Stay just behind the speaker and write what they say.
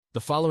The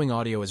following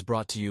audio is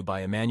brought to you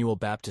by Emmanuel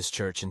Baptist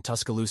Church in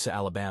Tuscaloosa,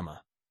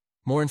 Alabama.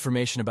 More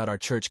information about our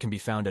church can be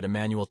found at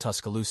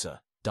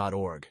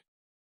emmanueltuscaloosa.org.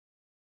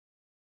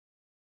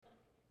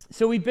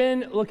 So we've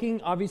been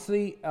looking,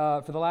 obviously,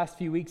 for the last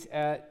few weeks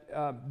at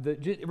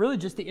really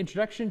just the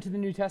introduction to the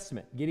New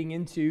Testament, getting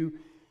into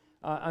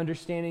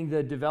understanding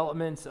the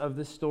developments of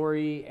the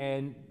story,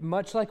 and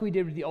much like we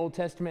did with the Old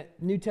Testament,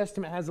 New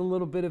Testament has a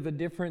little bit of a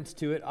difference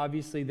to it.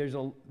 Obviously, there's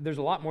a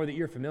lot more that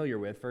you're familiar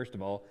with, first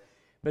of all,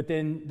 but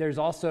then there's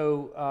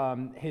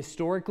also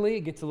historically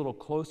it gets a little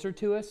closer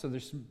to us. So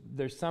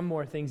there's some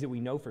more things that we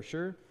know for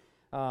sure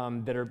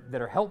that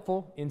are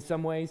helpful in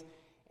some ways.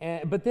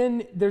 But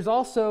then there's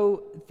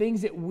also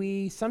things that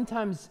we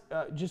sometimes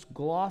just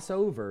gloss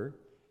over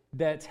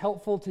that's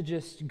helpful to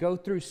just go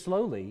through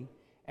slowly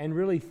and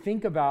really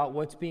think about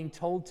what's being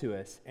told to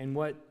us and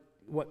what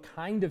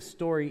kind of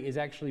story is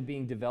actually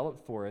being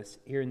developed for us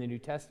here in the New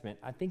Testament.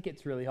 I think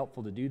it's really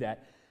helpful to do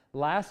that.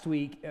 Last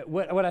week,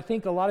 what I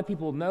think a lot of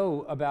people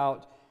know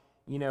about,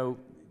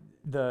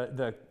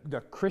 the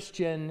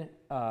Christian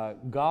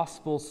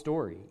gospel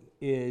story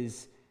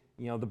is,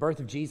 the birth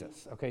of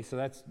Jesus. Okay, so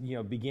that's,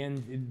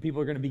 people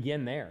are going to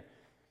begin there.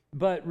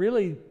 But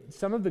really,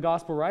 some of the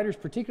gospel writers,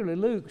 particularly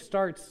Luke,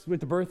 starts with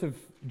the birth of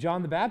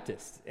John the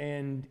Baptist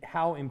and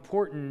how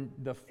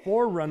important the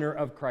forerunner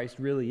of Christ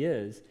really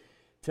is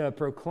to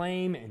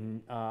proclaim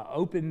and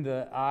open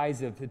the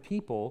eyes of the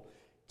people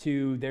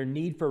to their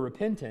need for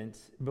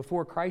repentance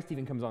before Christ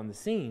even comes on the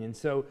scene. And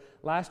so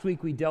last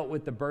week we dealt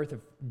with the birth of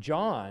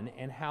John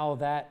and how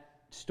that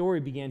story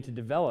began to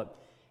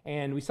develop.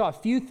 And we saw a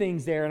few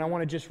things there, and I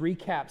want to just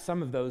recap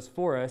some of those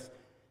for us.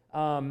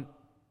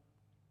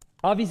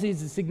 Obviously,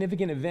 it's a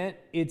significant event.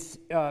 It's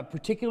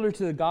particular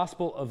to the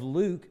Gospel of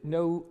Luke.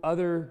 No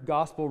other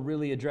gospel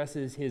really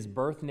addresses his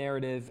birth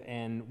narrative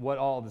and what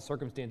all the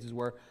circumstances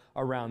were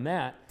around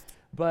that.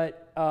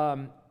 But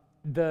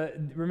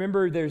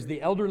remember, there's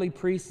the elderly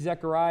priest,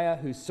 Zechariah,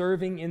 who's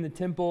serving in the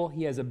temple.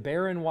 He has a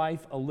barren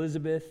wife,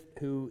 Elizabeth,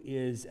 who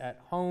is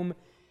at home.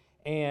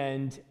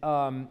 And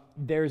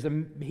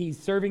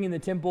he's serving in the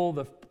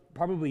temple,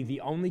 probably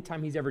the only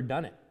time he's ever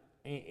done it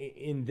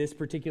in this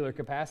particular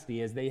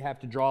capacity, as they have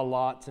to draw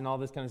lots and all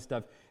this kind of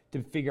stuff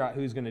to figure out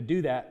who's going to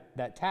do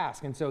that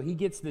task. And so he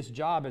gets this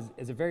job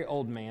as a very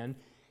old man,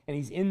 and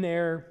he's in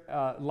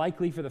there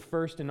likely for the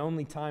first and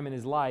only time in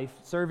his life,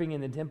 serving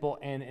in the temple,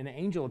 and an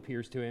angel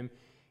appears to him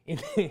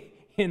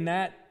in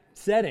that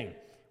setting,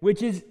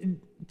 which is,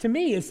 to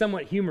me, is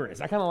somewhat humorous.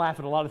 I kind of laugh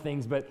at a lot of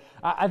things, but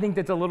I think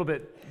that's a little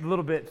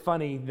bit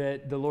funny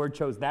that the Lord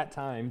chose that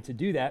time to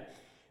do that.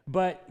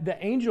 But the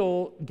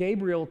angel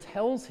Gabriel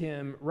tells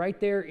him right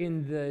there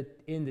in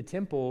the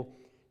temple,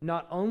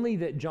 not only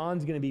that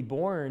John's going to be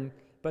born,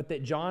 but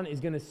that John is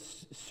going to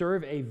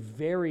serve a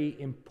very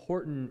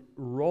important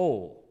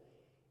role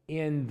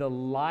in the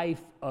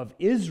life of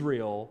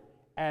Israel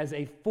as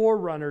a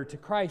forerunner to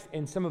Christ.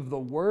 And some of the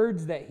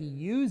words that he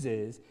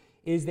uses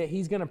is that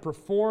he's going to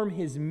perform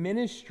his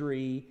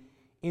ministry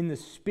in the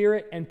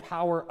spirit and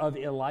power of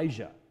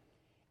Elijah.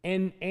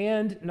 And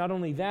not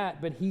only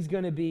that, but he's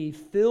going to be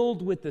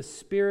filled with the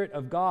Spirit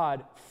of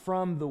God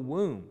from the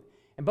womb.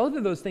 And both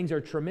of those things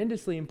are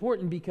tremendously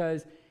important,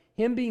 because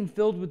him being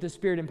filled with the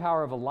Spirit and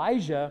power of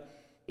Elijah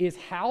is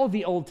how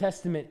the Old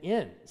Testament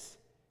ends.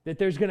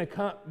 That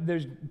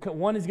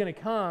one is going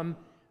to come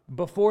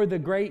before the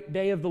great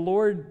day of the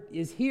Lord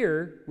is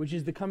here, which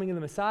is the coming of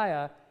the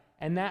Messiah,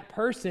 and that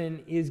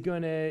person is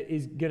going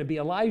to be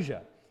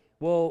Elijah.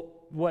 Well,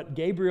 what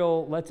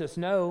Gabriel lets us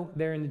know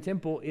there in the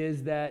temple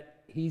is that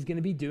he's going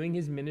to be doing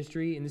his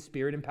ministry in the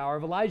spirit and power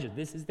of Elijah.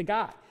 This is the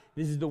guy.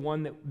 This is the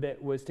one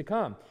that was to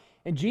come.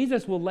 And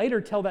Jesus will later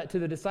tell that to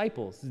the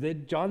disciples,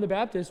 that John the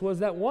Baptist was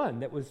that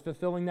one that was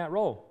fulfilling that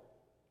role.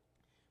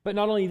 But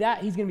not only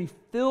that, he's going to be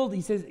filled,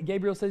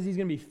 Gabriel says he's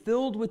going to be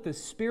filled with the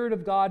Spirit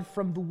of God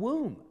from the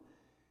womb.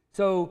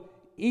 So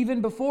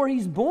even before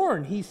he's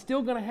born, he's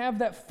still going to have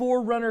that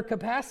forerunner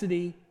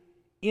capacity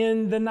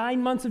in the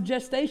 9 months of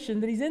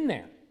gestation that he's in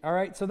there. All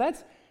right, so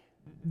that's,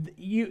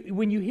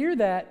 when you hear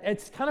that,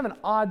 it's kind of an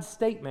odd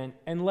statement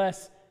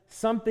unless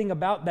something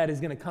about that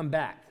is going to come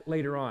back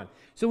later on.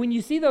 So when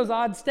you see those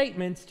odd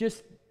statements,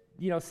 just,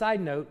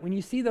 side note, when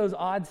you see those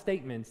odd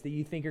statements that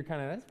you think are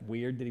kind of, that's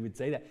weird that he would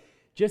say that,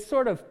 just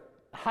sort of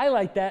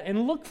highlight that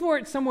and look for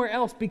it somewhere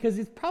else, because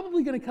it's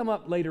probably going to come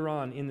up later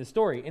on in the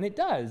story, and it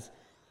does.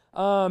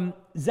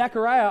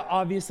 Zechariah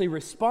obviously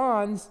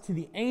responds to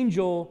the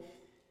angel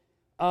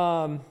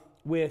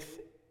with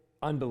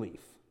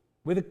unbelief.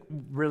 With a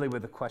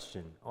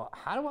question. Well,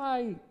 how do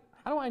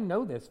I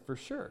know this for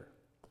sure?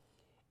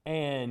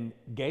 And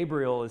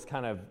Gabriel is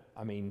kind of,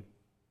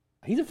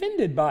 he's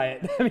offended by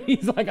it.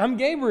 He's like, I'm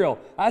Gabriel.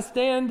 I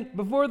stand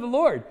before the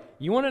Lord.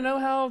 You want to know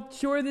how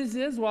sure this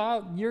is?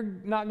 Well, you're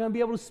not going to be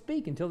able to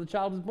speak until the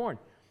child is born.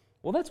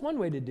 Well, that's one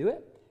way to do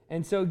it.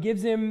 And so it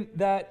gives him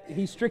that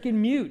he's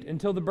stricken mute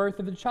until the birth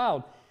of the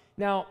child.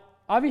 Now,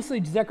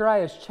 obviously,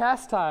 Zechariah is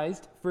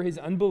chastised for his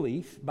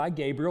unbelief by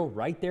Gabriel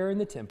right there in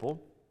the temple.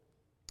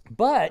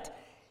 But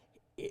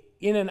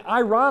in an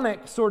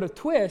ironic sort of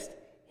twist,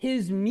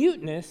 his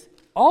muteness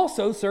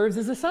also serves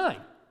as a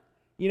sign.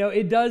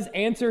 It does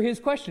answer his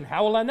question.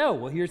 How will I know?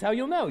 Well, here's how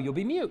you'll know. You'll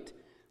be mute.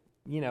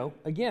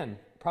 Again,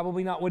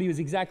 probably not what he was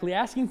exactly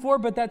asking for,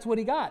 but that's what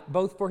he got,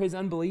 both for his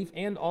unbelief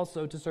and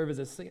also to serve as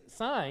a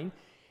sign.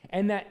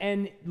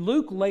 And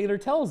Luke later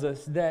tells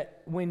us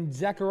that when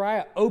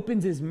Zechariah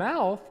opens his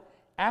mouth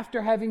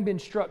after having been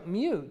struck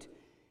mute,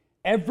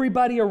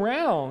 everybody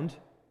around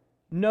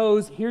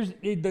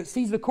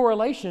sees the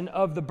correlation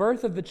of the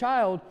birth of the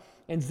child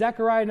and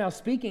Zechariah now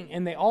speaking,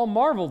 and they all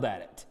marveled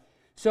at it.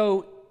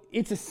 So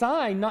it's a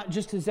sign not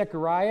just to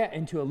Zechariah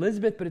and to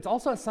Elizabeth, but it's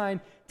also a sign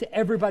to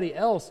everybody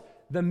else.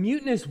 The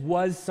muteness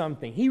was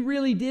something. He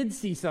really did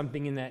see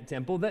something in that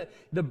temple. That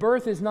the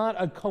birth is not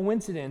a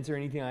coincidence or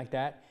anything like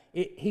that.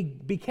 He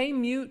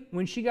became mute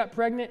when she got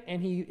pregnant,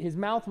 and his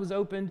mouth was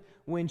opened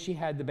when she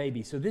had the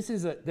baby. So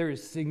there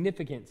is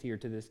significance here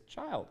to this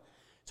child.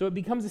 So it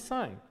becomes a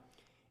sign.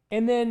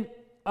 And then,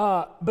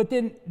 but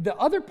then the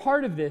other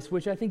part of this,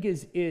 which I think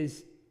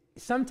is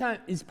sometimes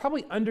is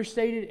probably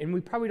understated, and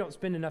we probably don't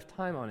spend enough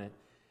time on it,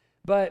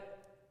 but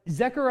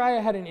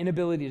Zechariah had an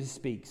inability to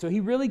speak, so he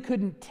really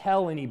couldn't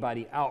tell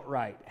anybody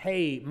outright,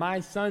 hey, my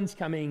son's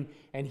coming,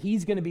 and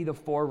he's going to be the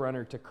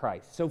forerunner to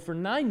Christ. So for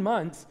 9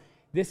 months,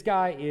 this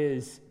guy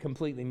is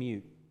completely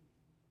mute.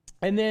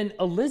 And then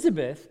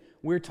Elizabeth,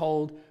 we're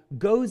told,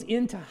 goes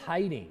into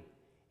hiding,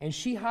 and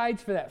she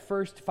hides for that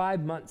first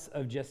 5 months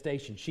of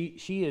gestation.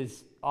 She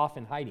is off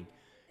in hiding.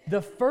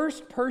 The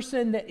first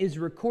person that is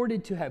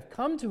recorded to have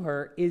come to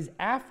her is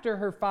after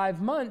her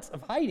 5 months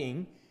of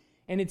hiding,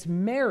 and it's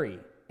Mary.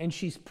 And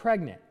she's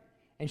pregnant.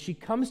 And she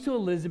comes to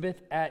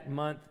Elizabeth at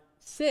month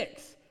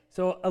 6.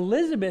 So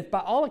Elizabeth, by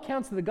all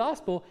accounts of the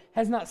gospel,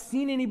 has not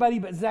seen anybody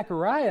but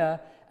Zechariah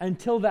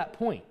until that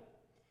point.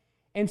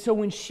 And so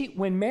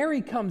when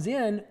Mary comes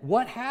in,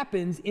 what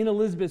happens in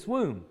Elizabeth's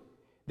womb?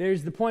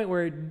 There's the point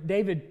where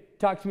David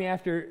talked to me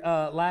after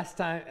last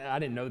time. I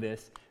didn't know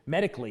this.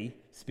 Medically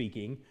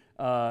speaking,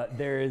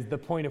 there is the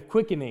point of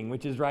quickening,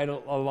 which is right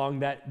along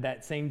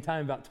that same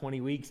time, about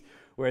 20 weeks,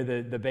 where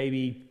the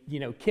baby,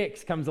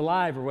 kicks, comes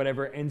alive or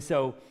whatever. And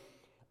so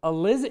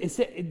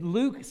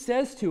Luke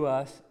says to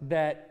us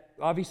that,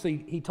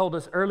 obviously, he told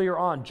us earlier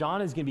on,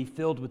 John is going to be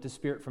filled with the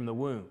Spirit from the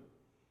womb.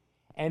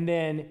 And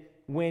then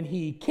when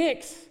he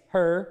kicks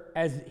her,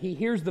 as he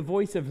hears the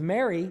voice of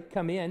Mary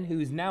come in, who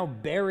is now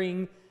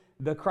bearing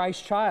the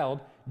Christ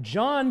child,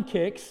 John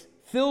kicks,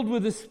 filled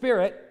with the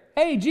Spirit.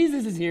 Hey,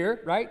 Jesus is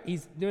here, right?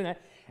 He's doing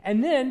that.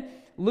 And then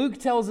Luke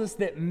tells us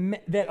that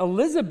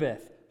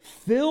Elizabeth,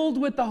 filled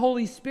with the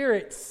Holy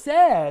Spirit,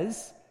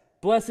 says,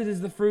 blessed is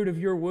the fruit of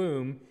your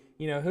womb.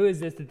 Who is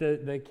this that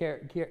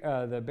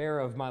the bearer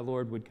of my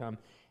Lord would come?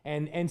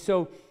 And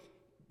so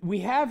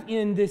we have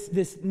in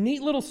this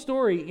neat little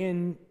story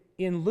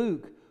in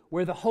Luke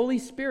where the Holy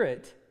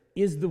Spirit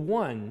is the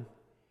one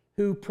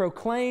who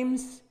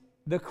proclaims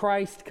the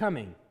Christ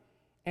coming.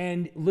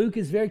 And Luke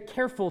is very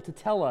careful to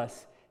tell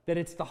us that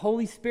it's the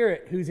Holy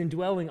Spirit who's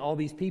indwelling all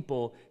these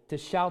people to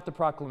shout the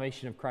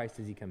proclamation of Christ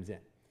as he comes in.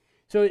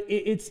 So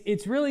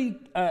it's really,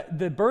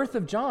 the birth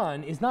of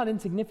John is not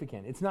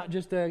insignificant. It's not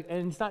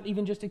and it's not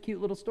even just a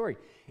cute little story.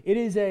 It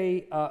is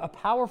a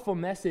powerful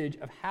message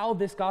of how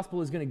this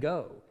gospel is going to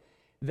go.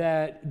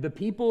 That the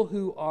people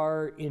who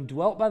are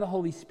indwelt by the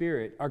Holy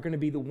Spirit are going to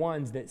be the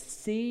ones that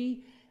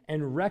see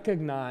and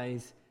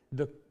recognize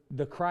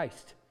the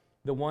Christ,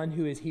 the one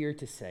who is here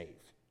to save.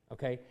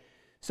 Okay?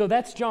 So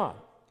that's John.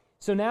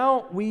 So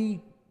now we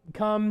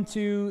come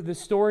to the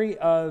story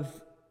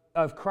of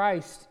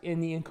Christ in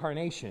the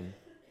incarnation.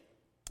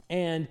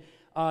 And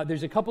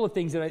there's a couple of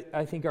things that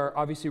I think are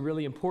obviously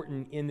really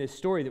important in this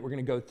story that we're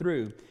going to go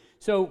through.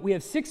 So we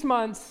have 6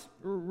 months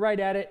right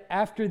at it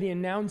after the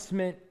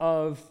announcement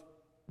of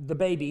the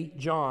baby,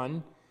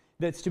 John,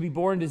 that's to be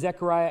born to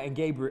Zechariah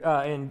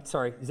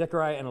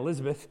and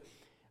Elizabeth.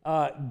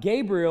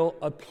 Gabriel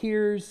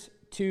appears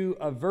to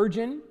a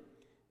virgin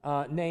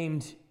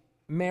named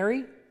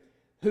Mary,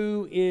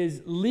 who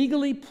is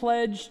legally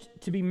pledged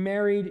to be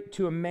married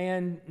to a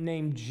man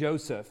named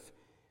Joseph,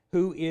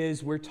 who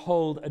is, we're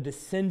told, a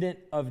descendant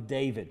of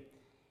David.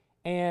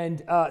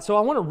 And so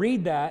I want to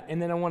read that,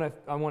 and then I want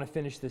to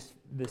finish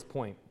this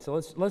point. So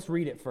let's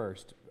read it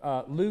first.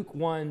 Luke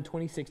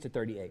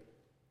 1:26-38.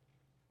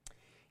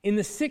 In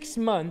the 6th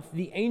month,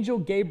 the angel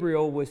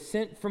Gabriel was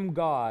sent from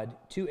God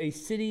to a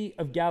city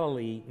of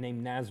Galilee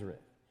named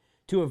Nazareth,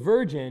 to a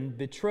virgin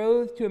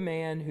betrothed to a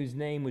man whose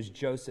name was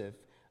Joseph,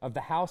 of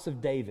the house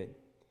of David.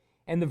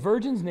 And the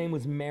virgin's name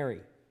was Mary.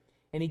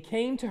 And he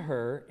came to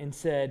her and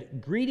said,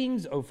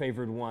 "Greetings, O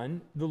favored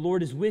one, the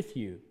Lord is with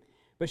you."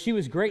 But she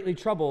was greatly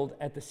troubled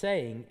at the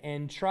saying,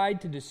 and tried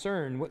to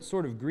discern what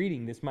sort of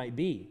greeting this might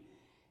be.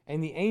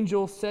 And the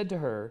angel said to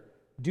her,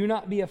 "Do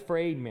not be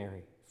afraid,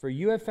 Mary, for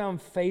you have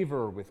found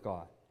favor with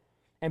God.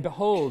 And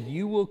behold,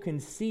 you will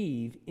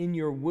conceive in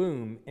your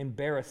womb and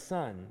bear a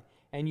son,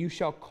 and you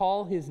shall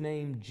call his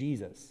name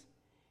Jesus.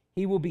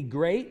 He will be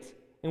great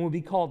and will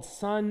be called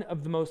Son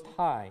of the Most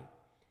High.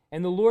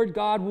 And the Lord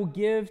God will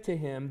give to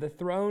him the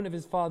throne of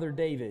his father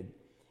David,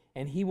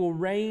 and he will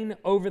reign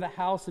over the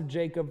house of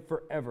Jacob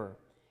forever,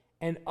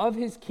 and of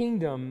his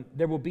kingdom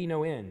there will be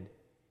no end.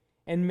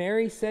 And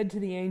Mary said to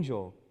the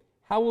angel,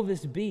 How will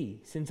this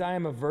be, since I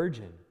am a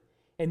virgin?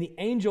 And the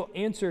angel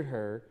answered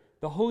her,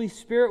 The Holy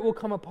Spirit will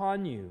come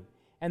upon you,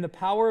 and the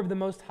power of the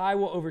Most High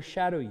will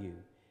overshadow you.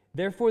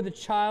 Therefore the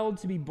child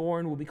to be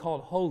born will be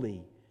called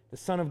Holy, the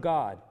Son of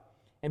God.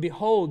 And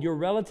behold, your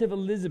relative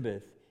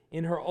Elizabeth,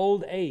 in her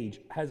old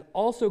age, has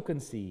also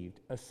conceived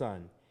a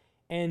son.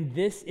 And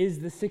this is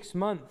the 6th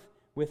month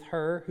with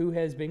her who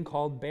has been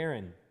called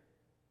barren.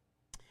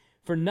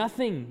 For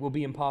nothing will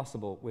be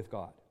impossible with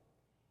God.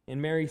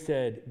 And Mary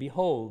said,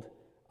 Behold,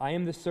 I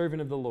am the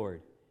servant of the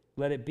Lord.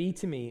 Let it be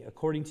to me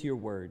according to your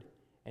word.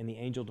 And the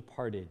angel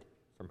departed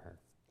from her.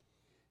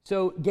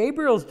 So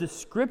Gabriel's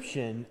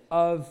description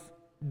of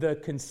the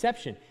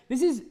conception,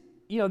 this is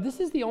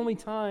the only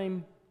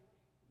time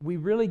we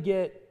really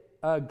get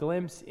a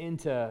glimpse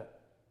into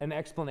an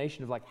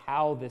explanation of like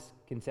how this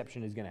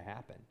conception is going to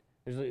happen.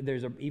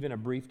 There's even a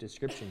brief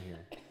description here.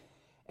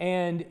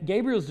 And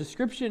Gabriel's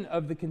description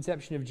of the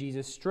conception of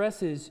Jesus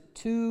stresses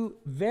two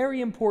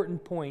very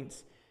important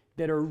points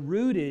that are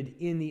rooted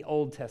in the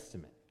Old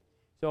Testament.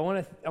 So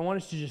I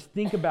want us to just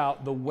think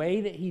about the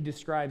way that he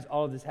describes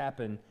all of this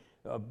happen.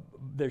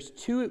 There's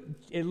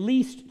at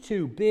least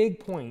two big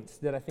points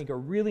that I think are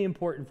really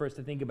important for us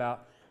to think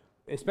about,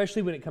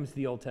 especially when it comes to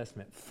the Old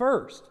Testament.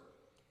 First,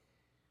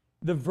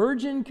 the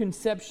virgin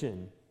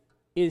conception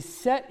is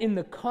set in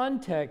the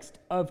context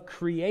of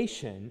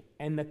creation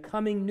and the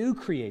coming new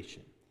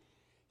creation.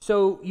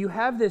 So you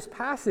have this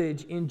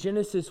passage in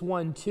Genesis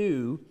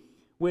 1:2,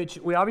 which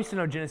we obviously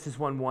know Genesis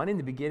 1:1. In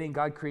the beginning,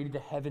 God created the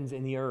heavens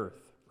and the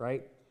earth,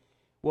 right?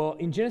 Well,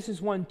 in Genesis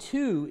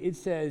 1:2, it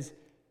says,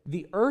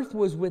 the earth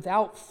was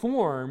without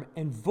form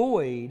and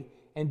void,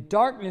 and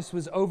darkness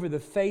was over the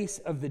face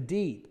of the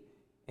deep.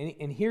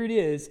 And here it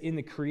is in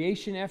the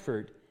creation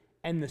effort,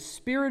 and the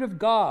Spirit of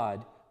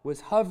God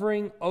was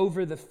hovering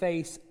over the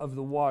face of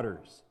the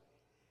waters.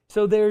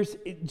 So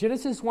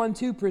Genesis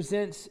 1:2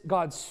 presents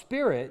God's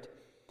Spirit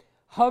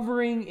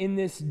hovering in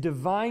this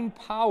divine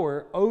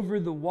power over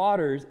the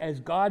waters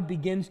as God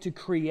begins to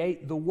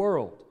create the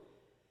world.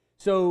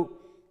 So,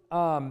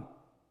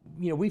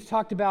 we've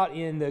talked about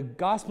in the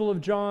Gospel of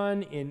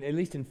John, at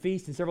least in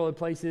Feast and several other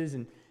places,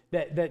 and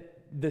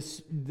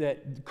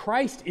that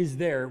Christ is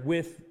there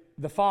with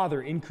the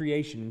Father in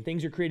creation, and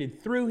things are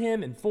created through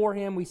him and for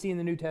him, we see in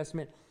the New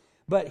Testament.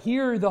 But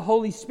here the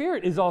Holy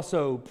Spirit is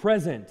also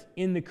present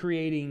in the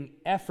creating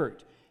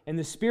effort, and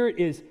the Spirit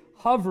is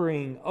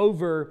hovering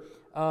over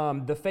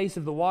the face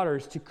of the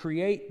waters to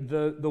create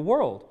the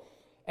world.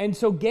 And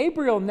so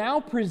Gabriel now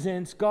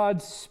presents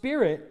God's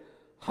Spirit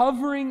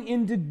hovering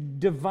into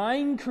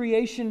divine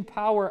creation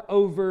power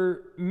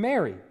over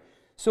Mary.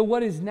 So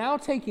what is now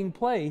taking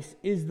place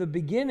is the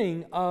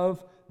beginning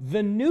of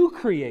the new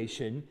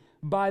creation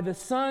by the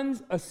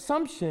Son's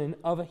assumption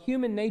of a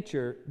human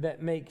nature that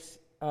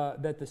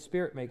the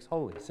Spirit makes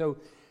holy. So,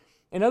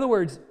 in other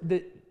words,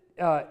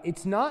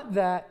 it's not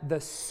that the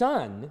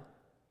Son,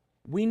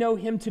 we know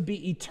him to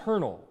be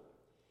eternal,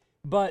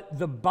 but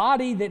the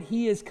body that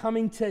he is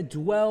coming to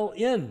dwell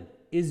in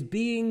is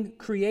being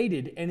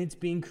created, and it's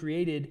being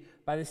created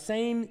by the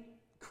same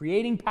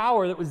creating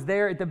power that was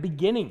there at the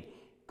beginning.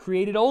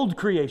 Created old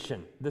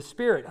creation, the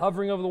Spirit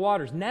hovering over the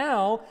waters.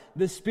 Now,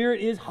 the Spirit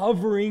is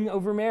hovering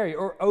over Mary,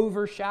 or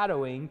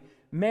overshadowing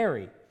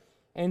Mary.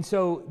 And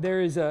so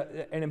there is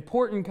an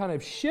important kind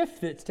of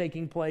shift that's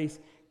taking place.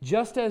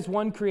 Just as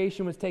one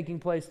creation was taking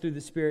place through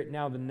the Spirit,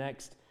 now the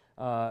next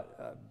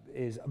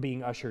is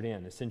being ushered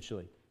in,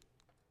 essentially.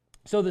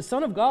 So the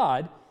Son of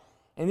God,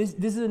 and this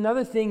is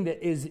another thing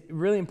that is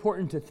really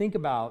important to think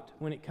about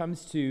when it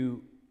comes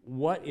to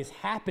what is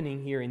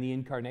happening here in the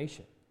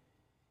incarnation.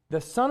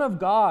 The Son of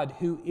God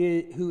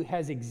who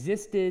has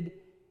existed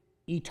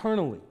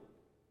eternally.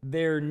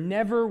 There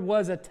never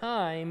was a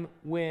time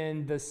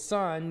when the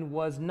Son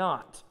was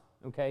not,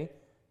 okay?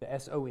 The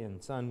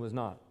S-O-N, Son was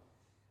not.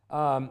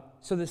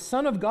 So the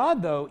Son of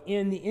God, though,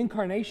 in the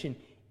incarnation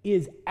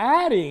is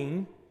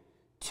adding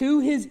to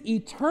his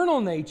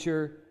eternal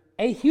nature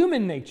a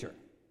human nature.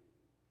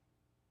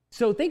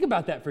 So think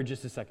about that for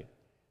just a second.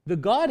 The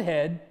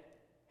Godhead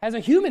has a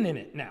human in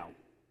it now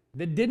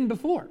that didn't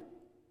before,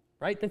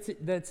 right?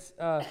 That's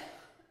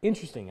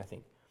interesting, I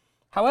think.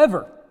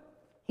 However,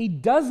 he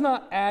does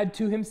not add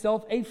to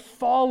himself a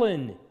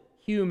fallen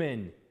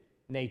human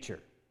nature.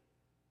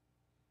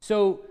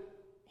 So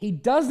he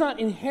does not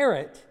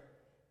inherit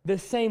the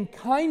same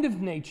kind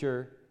of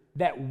nature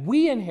that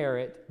we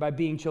inherit by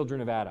being children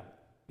of Adam.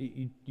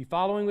 You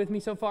following with me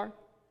so far?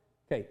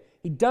 Okay.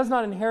 He does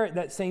not inherit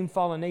that same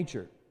fallen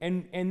nature.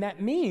 And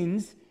that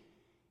means,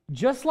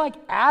 just like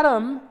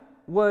Adam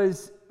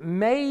was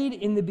made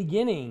in the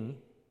beginning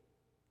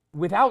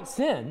without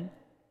sin,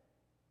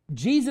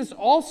 Jesus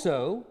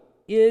also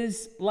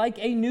is like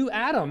a new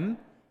Adam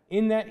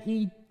in that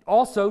he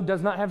also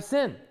does not have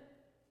sin.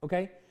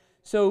 Okay?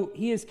 So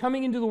he is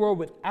coming into the world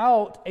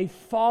without a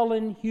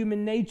fallen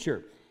human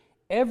nature.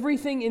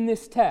 Everything in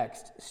this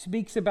text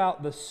speaks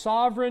about the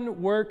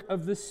sovereign work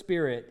of the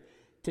Spirit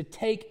to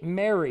take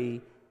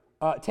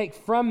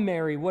from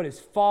Mary what is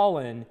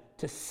fallen,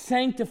 to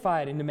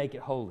sanctify it and to make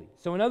it holy.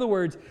 So in other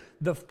words,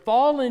 the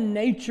fallen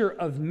nature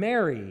of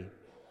Mary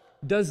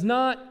does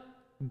not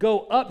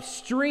go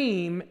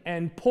upstream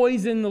and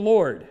poison the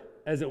Lord,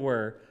 as it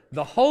were.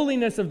 The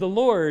holiness of the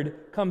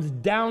Lord comes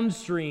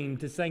downstream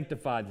to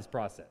sanctify this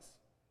process.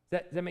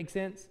 Does that make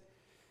sense?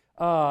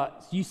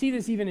 You see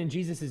this even in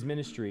Jesus'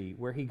 ministry,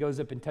 where he goes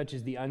up and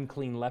touches the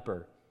unclean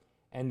leper,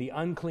 and the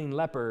unclean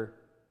leper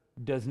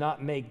does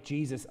not make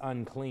Jesus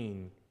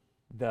unclean.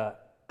 The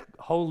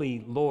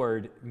holy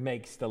Lord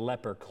makes the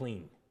leper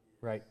clean,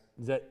 right?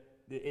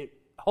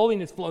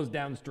 Holiness flows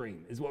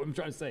downstream, is what I'm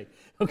trying to say.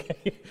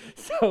 Okay,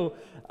 so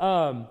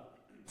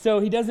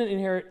he doesn't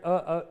inherit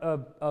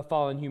a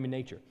fallen human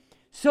nature.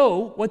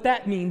 So what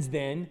that means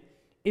then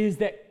is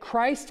that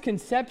Christ's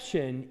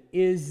conception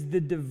is the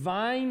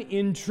divine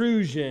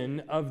intrusion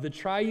of the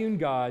triune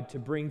God to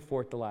bring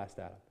forth the last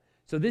Adam.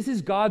 So this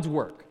is God's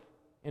work,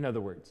 in other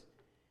words,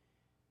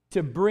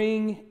 to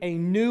bring a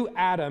new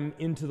Adam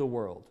into the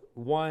world,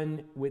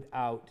 one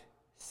without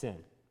sin.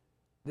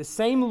 The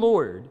same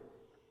Lord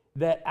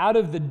that out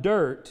of the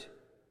dirt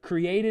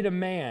created a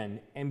man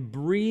and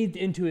breathed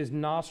into his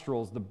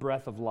nostrils the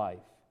breath of life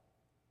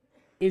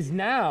is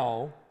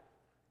now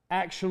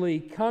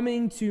actually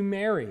coming to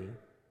Mary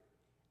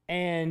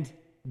and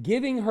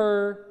giving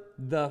her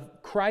the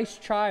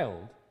Christ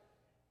child,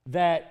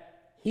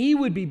 that he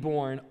would be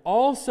born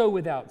also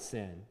without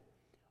sin,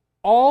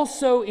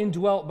 also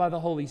indwelt by the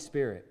Holy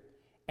Spirit,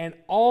 and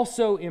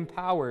also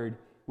empowered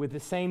with the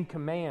same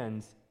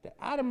commands that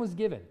Adam was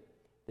given.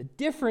 The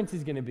difference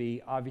is going to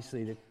be,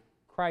 obviously, that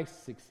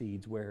Christ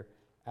succeeds where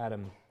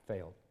Adam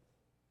failed.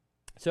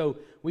 So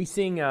we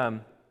sing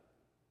a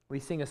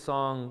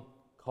song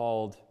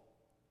called,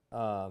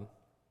 go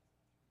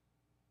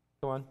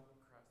on.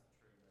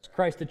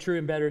 Christ the true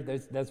and better.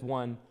 That's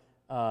one.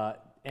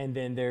 And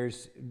then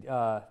there's,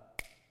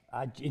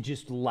 it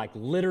just like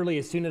literally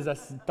as soon as I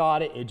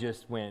thought it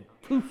just went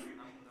poof.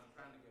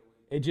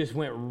 It just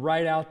went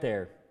right out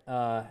there.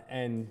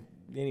 And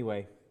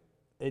anyway,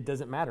 it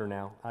doesn't matter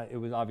now. It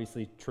was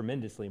obviously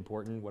tremendously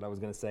important what I was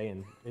going to say,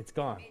 and it's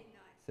gone.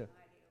 So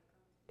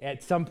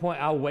at some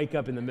point, I'll wake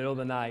up in the middle of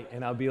the night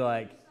and I'll be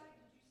like,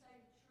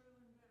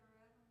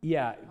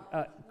 yeah,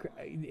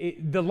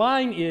 the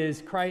line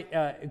is Christ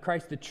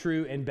the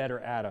true and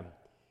better Adam.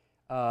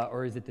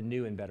 Or is it the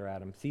new and better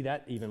Adam? See,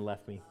 that even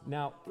left me.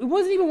 Now, it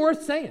wasn't even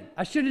worth saying.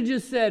 I should have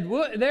just said,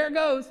 well, there it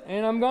goes,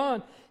 and I'm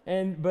gone.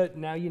 But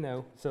now you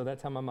know, so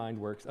that's how my mind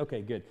works.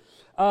 Okay, good.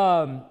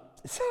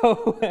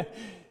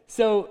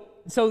 So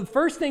the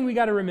first thing we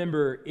got to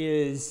remember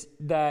is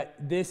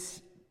that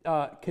this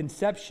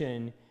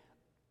conception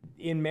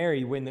in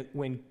Mary,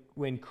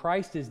 when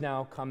Christ is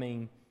now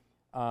coming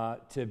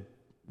to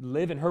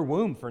live in her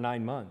womb for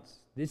 9 months,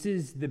 this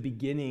is the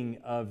beginning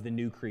of the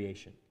new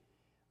creation.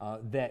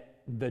 That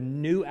the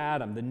new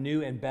Adam, the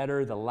new and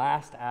better, the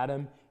last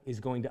Adam, is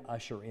going to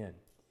usher in.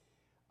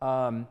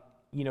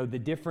 The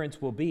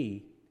difference will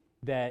be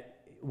that,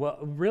 well,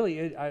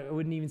 really, I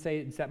wouldn't even say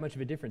it's that much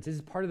of a difference. This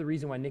is part of the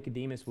reason why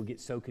Nicodemus will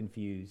get so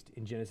confused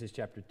in Genesis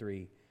chapter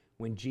 3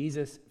 when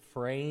Jesus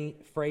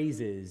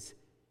phrases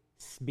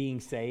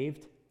being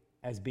saved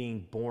as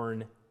being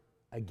born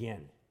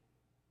again.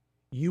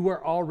 You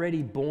are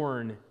already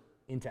born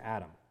into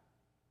Adam.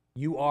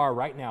 You are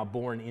right now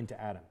born into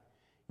Adam.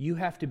 You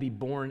have to be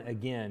born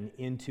again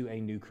into a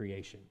new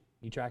creation.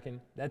 You tracking?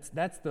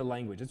 That's the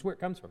language. That's where it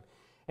comes from.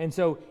 And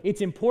so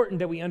it's important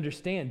that we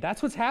understand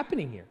that's what's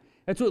happening here.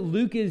 That's what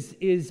Luke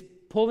is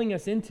pulling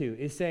us into,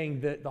 is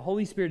saying that the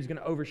Holy Spirit is going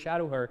to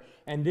overshadow her,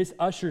 and this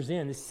ushers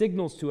in, this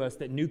signals to us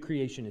that new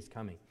creation is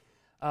coming.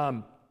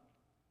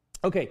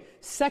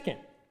 Second,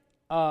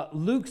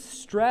 Luke's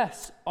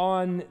stress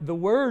on the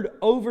word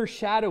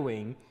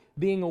overshadowing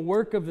being a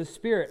work of the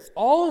Spirit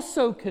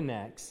also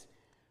connects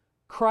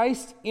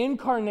Christ's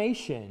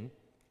incarnation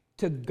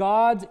to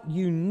God's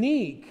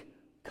unique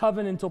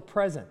covenantal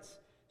presence.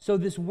 So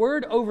this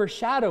word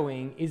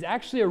overshadowing is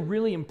actually a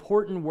really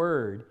important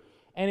word,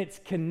 and it's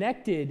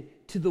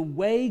connected to the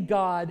way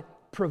God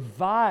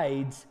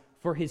provides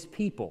for his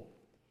people.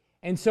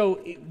 And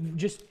so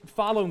just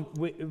follow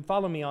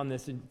me on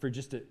this for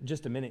just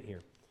a minute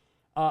here.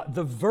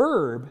 The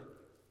verb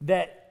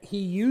that he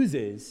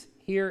uses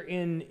here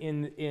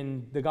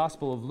in the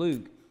Gospel of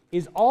Luke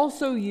is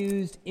also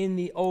used in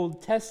the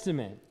Old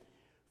Testament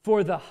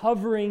for the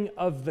hovering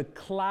of the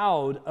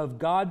cloud of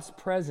God's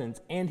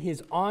presence and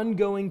his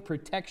ongoing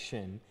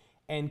protection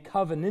and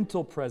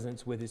covenantal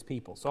presence with his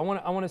people. So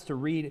I want us to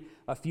read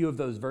a few of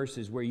those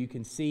verses where you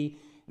can see.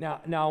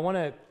 Now I want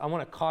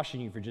to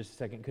caution you for just a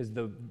second, because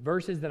the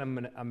verses that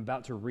I'm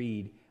about to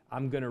read,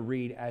 I'm going to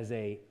read as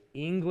a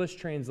English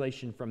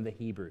translation from the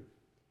Hebrew.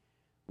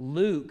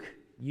 Luke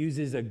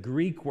uses a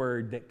Greek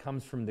word that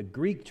comes from the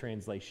Greek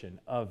translation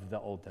of the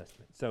Old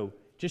Testament. So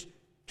just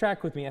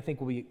track with me. I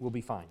think we'll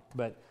be fine.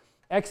 But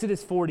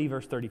Exodus 40,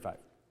 verse 35.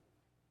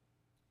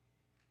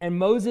 And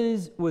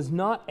Moses was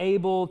not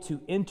able to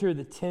enter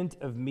the tent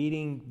of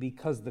meeting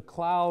because the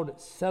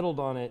cloud settled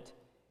on it.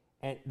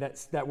 And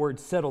that's that word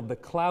settled. The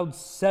cloud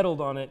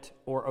settled on it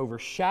or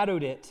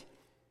overshadowed it.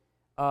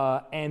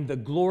 And the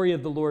glory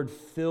of the Lord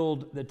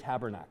filled the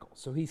tabernacle.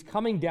 So he's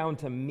coming down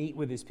to meet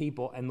with his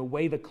people. And the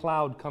way the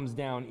cloud comes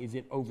down is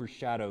it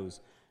overshadows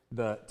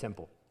the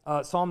temple.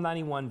 Psalm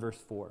 91, verse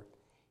 4.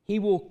 He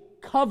will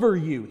cover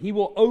you. He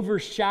will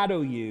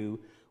overshadow you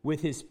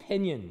with his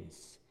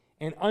pinions.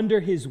 And under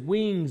his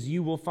wings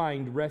you will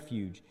find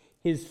refuge.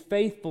 His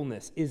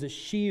faithfulness is a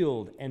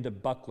shield and a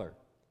buckler.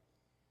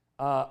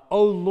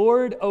 O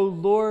Lord,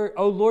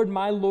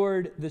 my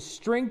Lord, the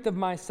strength of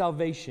my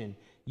salvation,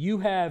 you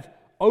have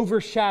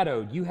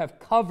overshadowed, you have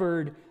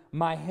covered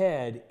my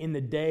head in the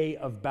day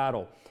of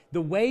battle.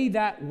 The way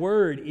that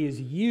word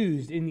is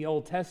used in the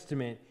Old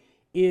Testament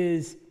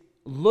is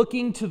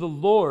looking to the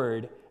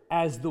Lord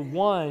as the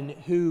one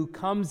who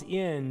comes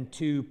in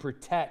to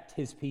protect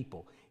his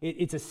people.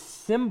 It's a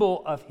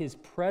symbol of his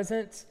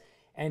presence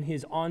and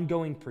his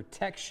ongoing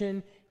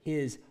protection,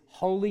 his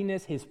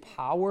holiness, his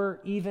power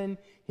even,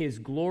 his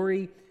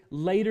glory.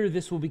 Later,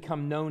 this will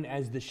become known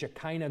as the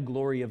Shekinah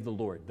glory of the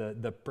Lord,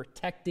 the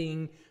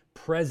protecting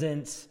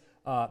presence,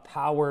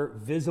 power,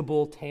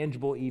 visible,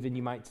 tangible even,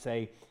 you might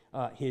say,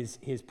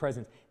 his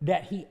presence,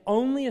 that he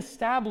only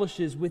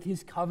establishes with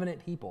his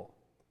covenant people.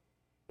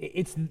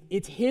 It's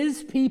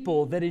his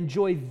people that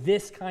enjoy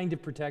this kind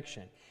of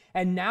protection.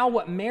 And now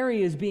what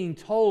Mary is being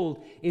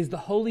told is the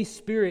Holy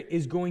Spirit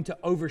is going to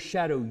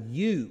overshadow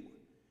you.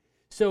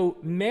 So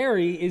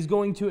Mary is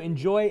going to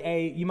enjoy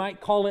you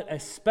might call it a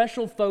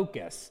special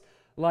focus,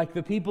 like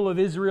the people of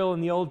Israel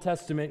in the Old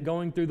Testament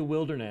going through the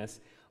wilderness,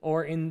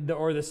 or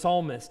the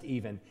psalmist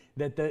even,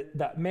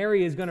 that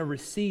Mary is going to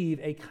receive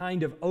a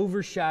kind of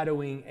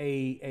overshadowing,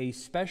 a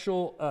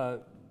special,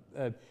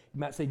 you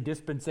might say,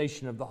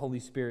 dispensation of the Holy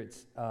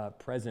Spirit's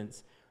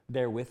presence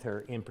there with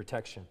her in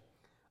protection.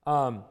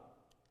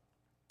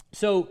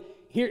 So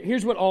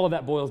here's what all of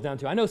that boils down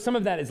to. I know some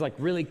of that is like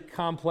really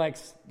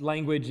complex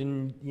language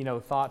and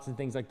thoughts and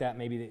things like that.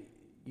 Maybe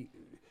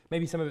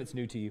some of it's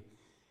new to you.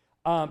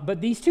 But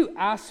these two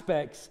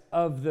aspects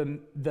of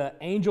the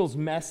angel's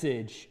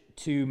message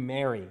to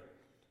Mary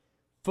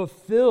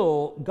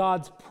fulfill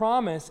God's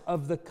promise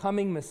of the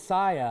coming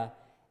Messiah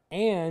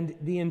and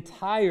the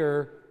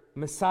entire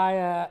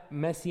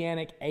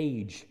messianic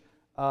age,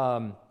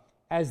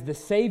 as the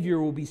Savior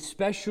will be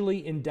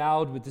specially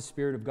endowed with the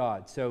Spirit of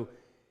God. So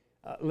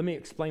let me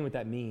explain what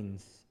that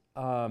means.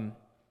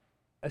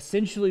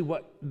 Essentially,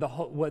 what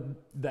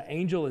the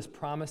angel is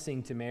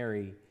promising to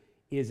Mary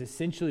is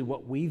essentially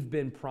what we've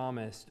been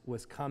promised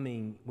was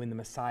coming when the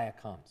Messiah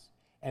comes,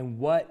 and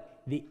what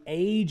the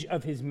age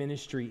of his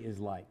ministry is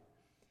like.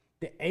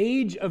 The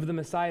age of the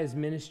Messiah's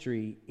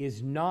ministry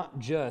is not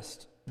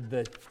just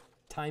the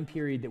time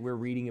period that we're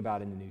reading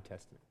about in the New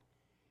Testament.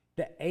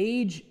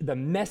 The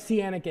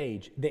messianic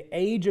age, the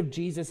age of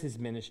Jesus'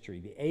 ministry,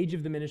 the age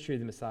of the ministry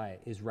of the Messiah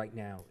is right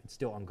now. It's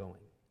still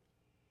ongoing.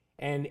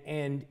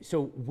 And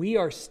so we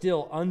are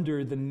still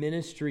under the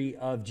ministry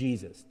of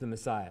Jesus, the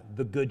Messiah,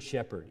 the Good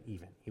Shepherd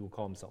even, he will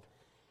call himself.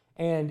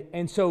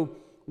 And so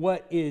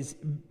what is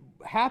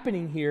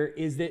happening here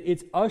is that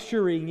it's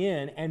ushering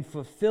in and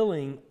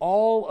fulfilling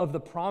all of the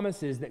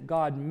promises that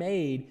God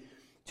made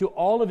to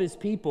all of his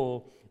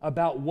people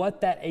about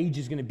what that age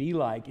is going to be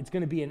like. It's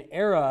going to be an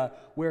era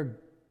where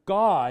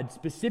God,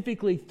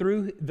 specifically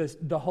through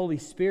the Holy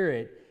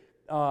Spirit,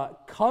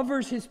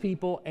 covers his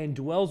people and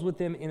dwells with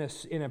them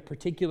in a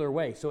particular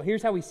way. So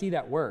here's how we see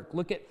that work.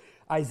 Look at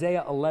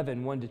Isaiah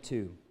 11,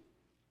 1-2.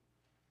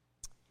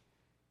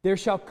 There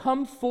shall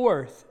come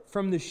forth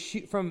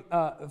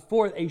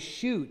forth a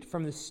shoot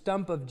from the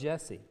stump of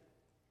Jesse,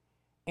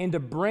 and a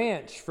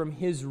branch from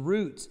his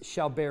roots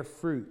shall bear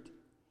fruit.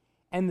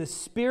 And the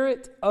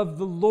Spirit of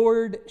the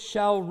Lord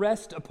shall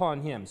rest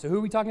upon him. So who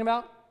are we talking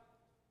about?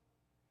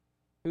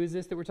 Who is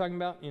this that we're talking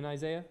about in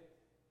Isaiah?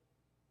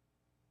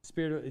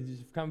 Spirit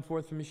has come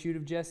forth from the shoot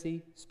of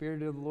Jesse.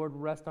 Spirit of the Lord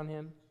will rest on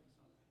him.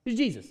 It's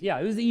Jesus. Yeah,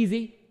 it was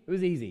easy.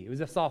 It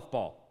was a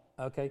softball.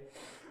 Okay.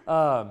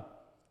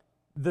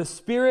 The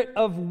Spirit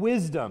of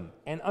wisdom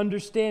and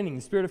understanding,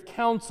 the Spirit of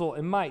counsel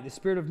and might, the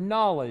Spirit of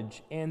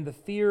knowledge and the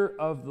fear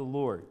of the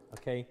Lord.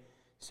 Okay,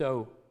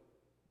 so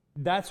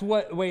that's the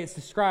way it's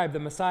described, the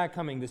Messiah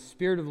coming, the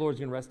Spirit of the Lord is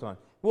going to rest on.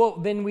 Well,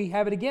 then we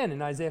have it again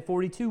in Isaiah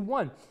 42,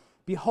 1.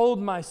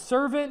 Behold my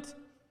servant,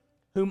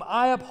 whom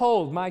I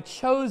uphold, my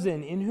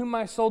chosen, in whom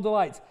my soul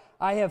delights.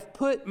 I have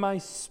put my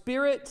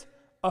Spirit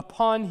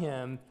upon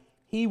him.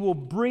 He will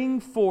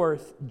bring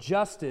forth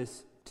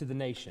justice to the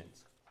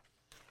nations.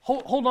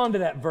 Hold on to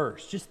that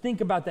verse. Just think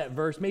about that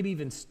verse. Maybe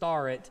even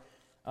star it.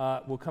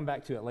 We'll come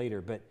back to it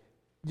later. But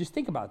just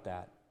think about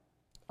that.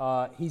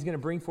 He's going to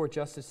bring forth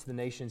justice to the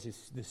nations.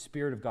 The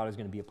Spirit of God is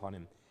going to be upon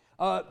him.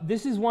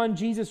 This is one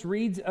Jesus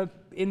reads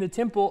in the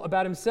temple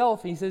about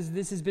himself. He says,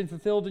 this has been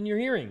fulfilled in your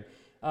hearing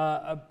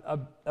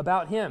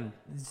about him.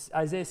 It's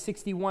Isaiah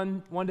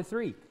 61,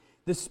 1-3.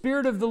 The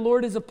Spirit of the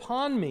Lord is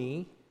upon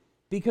me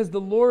because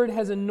the Lord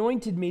has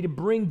anointed me to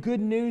bring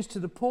good news to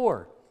the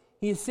poor.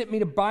 He has sent me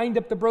to bind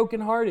up the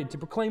brokenhearted, to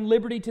proclaim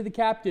liberty to the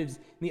captives,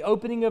 and the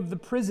opening of the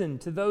prison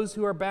to those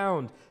who are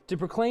bound, to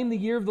proclaim the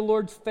year of the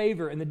Lord's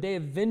favor and the day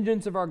of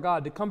vengeance of our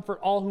God, to comfort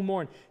all who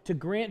mourn, to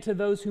grant to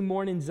those who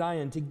mourn in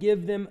Zion, to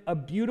give them a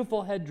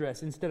beautiful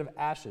headdress instead of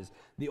ashes,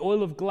 the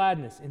oil of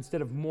gladness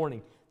instead of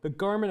mourning, the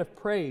garment of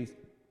praise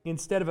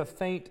instead of a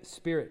faint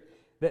spirit,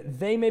 that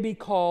they may be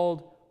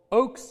called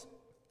oaks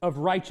of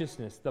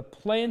righteousness, the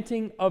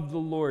planting of the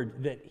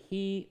Lord, that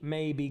he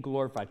may be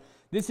glorified.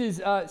 This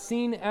is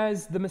seen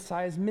as the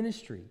Messiah's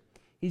ministry.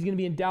 He's going to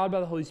be endowed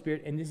by the Holy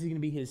Spirit, and this is going to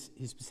be his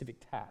specific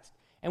task.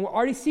 And we're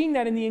already seeing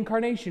that in the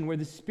incarnation, where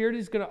the Spirit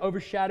is going to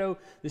overshadow,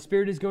 the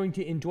Spirit is going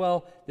to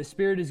indwell, the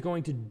Spirit is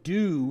going to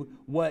do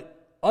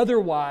what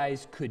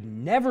otherwise could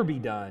never be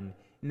done,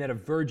 and that a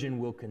virgin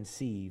will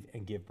conceive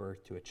and give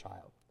birth to a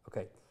child.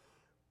 Okay,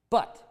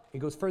 but it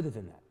goes further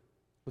than that.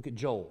 Look at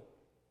Joel.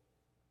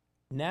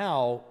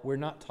 Now, we're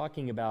not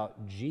talking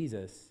about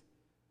Jesus.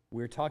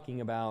 We're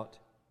talking about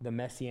the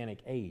Messianic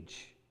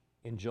age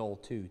in Joel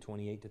 2,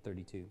 28 to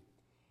 32.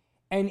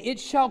 And it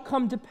shall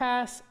come to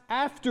pass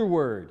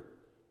afterward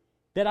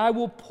that I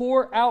will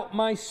pour out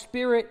my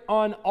Spirit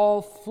on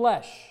all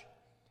flesh.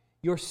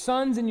 Your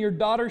sons and your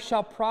daughters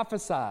shall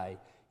prophesy.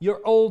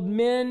 Your old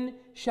men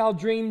shall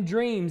dream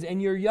dreams,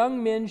 and your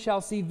young men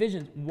shall see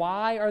visions.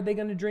 Why are they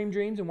going to dream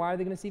dreams, and why are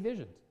they going to see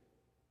visions?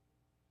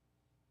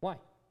 Why?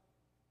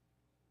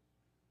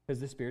 Because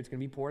the Spirit's going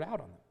to be poured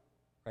out on them,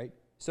 right?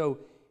 So,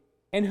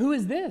 and who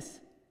is this?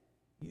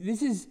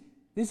 This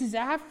is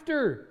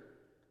after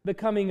the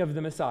coming of the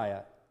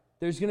Messiah.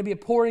 There's going to be a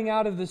pouring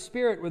out of the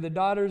Spirit where the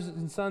daughters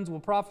and sons will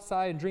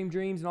prophesy and dream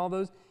dreams and all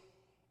those.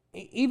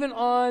 Even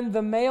on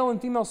the male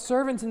and female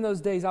servants in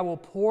those days, I will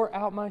pour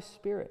out my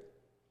Spirit.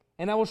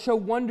 And I will show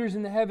wonders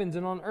in the heavens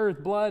and on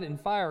earth, blood and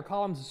fire,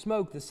 columns of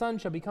smoke. The sun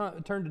shall be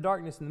turned to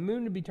darkness, and the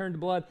moon to be turned to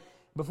blood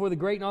before the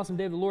great and awesome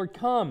day of the Lord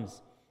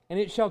comes. And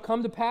it shall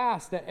come to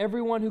pass that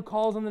everyone who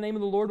calls on the name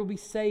of the Lord will be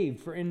saved.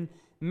 For in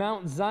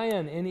Mount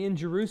Zion and in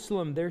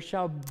Jerusalem there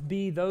shall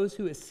be those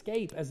who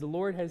escape, as the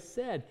Lord has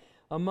said.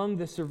 Among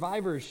the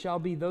survivors shall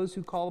be those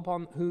who call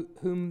upon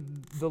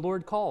whom the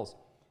Lord calls.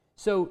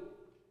 So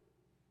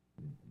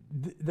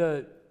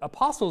the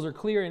apostles are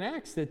clear in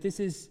Acts that this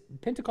is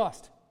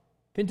Pentecost.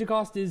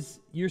 Pentecost is,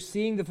 you're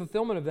seeing the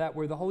fulfillment of that,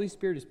 where the Holy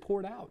Spirit is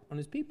poured out on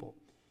his people.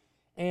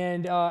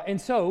 And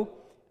so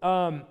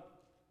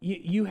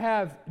you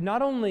have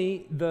not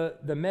only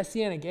the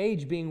Messianic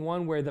age being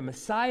one where the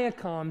Messiah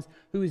comes,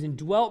 who is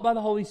indwelt by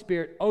the Holy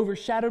Spirit,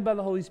 overshadowed by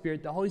the Holy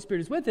Spirit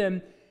is with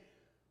him,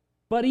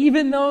 but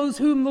even those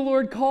whom the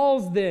Lord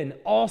calls then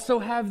also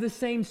have the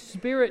same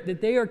Spirit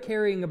that they are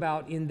carrying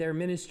about in their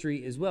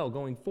ministry as well,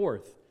 going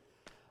forth.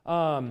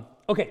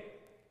 Okay,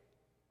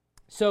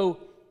 so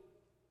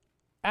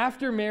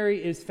after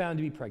Mary is found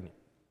to be pregnant,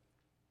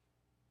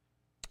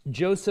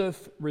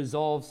 Joseph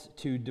resolves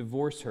to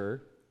divorce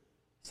her,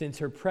 since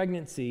her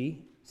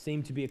pregnancy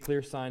seemed to be a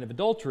clear sign of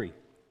adultery,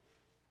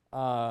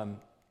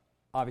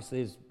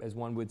 obviously, as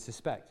one would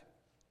suspect.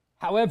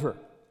 However,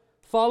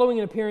 following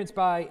an appearance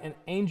by an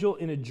angel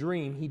in a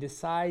dream, he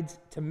decides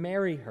to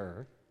marry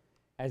her,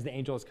 as the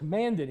angel has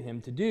commanded him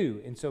to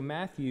do. And so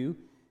Matthew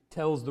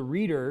tells the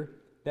reader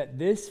that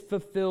this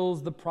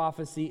fulfills the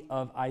prophecy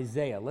of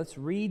Isaiah. Let's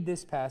read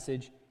this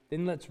passage,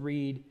 then let's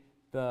read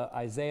the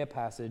Isaiah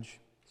passage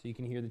so you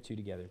can hear the two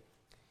together.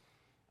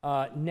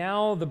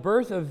 Now the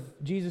birth of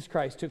Jesus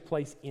Christ took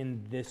place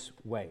in this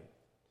way.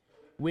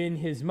 When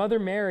his mother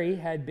Mary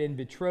had been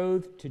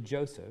betrothed to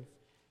Joseph,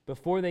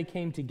 before they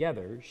came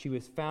together, she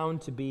was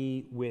found to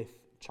be with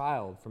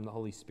child from the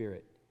Holy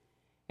Spirit.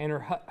 And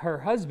her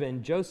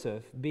husband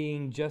Joseph,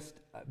 being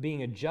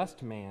a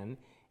just man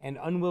and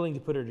unwilling to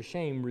put her to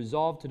shame,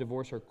 resolved to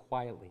divorce her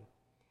quietly.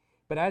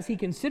 But as he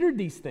considered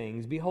these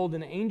things, behold,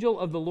 an angel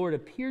of the Lord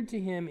appeared to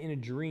him in a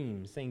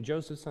dream, saying,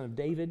 Joseph, son of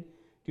David,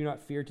 do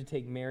not fear to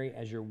take Mary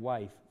as your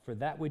wife, for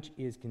that which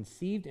is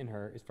conceived in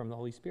her is from the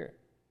Holy Spirit.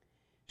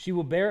 She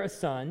will bear a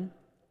son,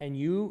 and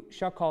you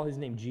shall call his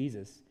name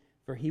Jesus,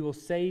 for he will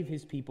save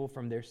his people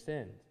from their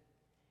sins.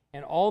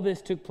 And all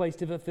this took place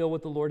to fulfill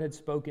what the Lord had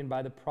spoken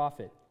by the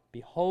prophet.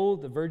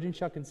 Behold, the virgin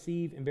shall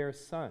conceive and bear a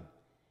son,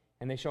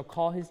 and they shall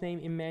call his name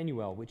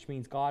Emmanuel, which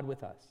means God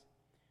with us.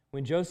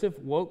 When Joseph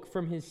woke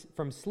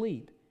from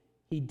sleep,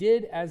 he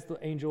did as the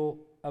angel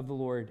of the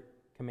Lord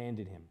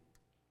commanded him.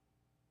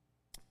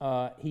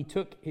 He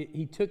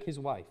took his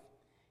wife,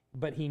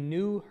 but he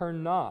knew her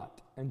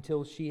not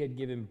until she had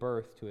given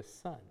birth to a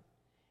son,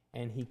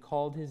 and he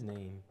called his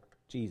name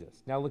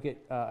Jesus. Now look at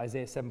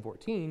Isaiah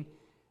 7:14.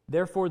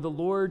 Therefore the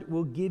Lord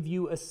will give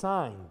you a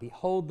sign.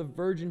 Behold, the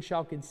virgin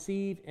shall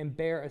conceive and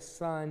bear a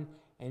son,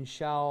 and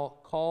shall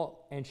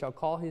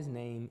call his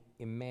name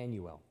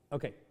Emmanuel.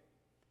 Okay,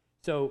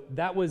 so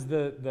that was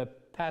the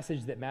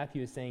passage that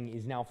Matthew is saying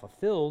is now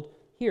fulfilled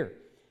here.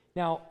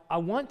 Now,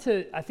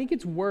 I think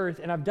it's worth,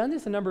 and I've done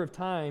this a number of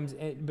times,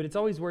 but it's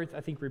always worth, I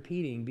think,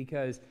 repeating,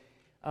 because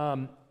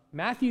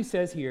Matthew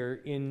says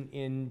here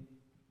in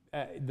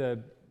the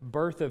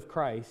birth of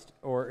Christ,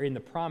 or in the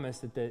promise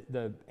that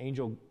the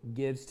angel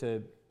gives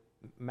to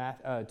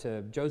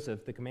to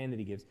Joseph, the command that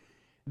he gives,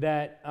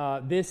 that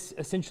this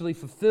essentially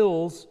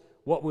fulfills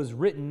what was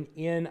written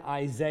in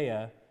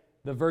Isaiah,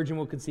 the virgin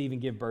will conceive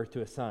and give birth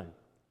to a son.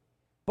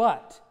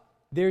 But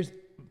there's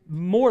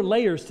more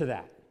layers to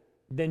that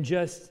than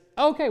just,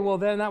 okay, well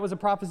then that was a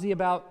prophecy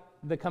about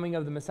the coming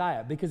of the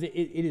Messiah, because it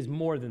is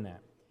more than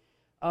that.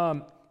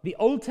 The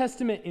Old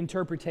Testament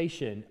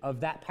interpretation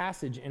of that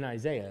passage in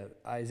Isaiah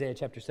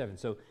chapter 7.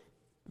 So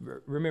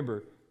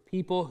remember,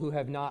 people who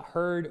have not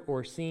heard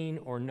or seen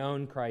or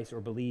known Christ or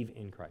believe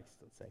in Christ,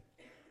 let's say.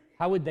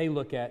 How would they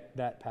look at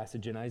that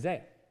passage in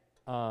Isaiah?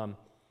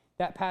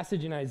 That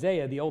passage in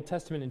Isaiah, the Old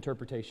Testament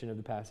interpretation of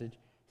the passage,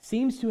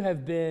 seems to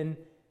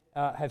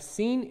have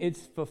seen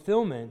its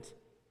fulfillment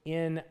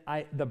in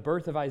the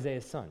birth of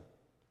Isaiah's son.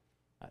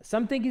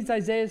 Some think it's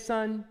Isaiah's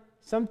son.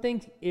 Some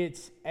think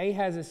it's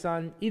Ahaz's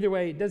son. Either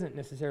way, it doesn't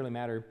necessarily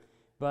matter.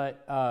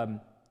 But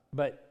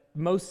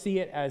most see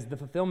it as the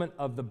fulfillment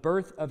of the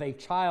birth of a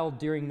child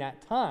during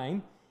that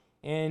time.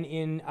 And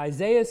in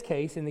Isaiah's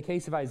case, in the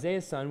case of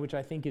Isaiah's son, which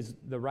I think is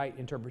the right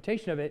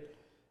interpretation of it,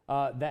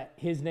 that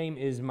his name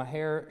is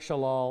Maher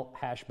Shalal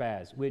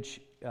Hashbaz, which,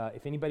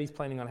 if anybody's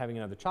planning on having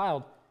another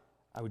child,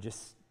 I would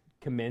just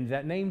commend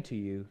that name to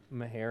you,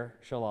 Maher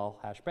Shalal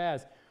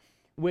Hashbaz,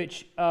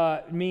 which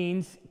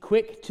means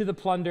quick to the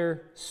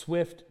plunder,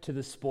 swift to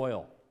the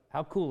spoil.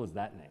 How cool is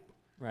that name,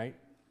 right?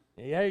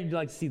 Yeah, you'd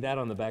like to see that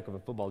on the back of a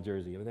football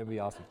jersey. That'd be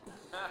awesome.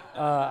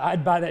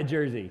 I'd buy that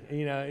jersey.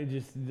 You know, it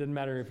just doesn't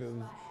matter if it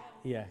was,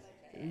 yeah,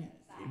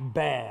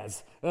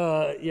 Baz.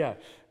 Yeah,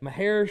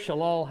 Maher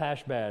Shalal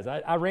Hashbaz.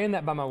 I ran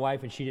that by my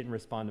wife, and she didn't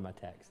respond to my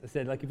text. I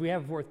said, like, if we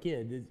have a fourth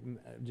kid,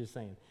 just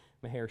saying,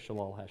 Maher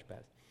Shalal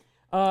Hashbaz.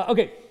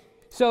 Okay,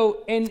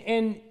 so,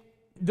 and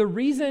the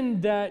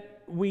reason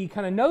that we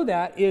kind of know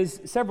that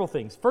is several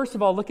things. First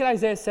of all, look at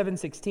Isaiah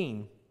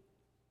 7:16.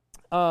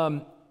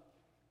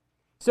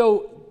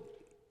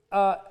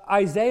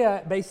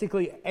 Isaiah,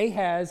 basically,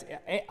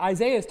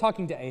 Isaiah is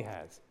talking to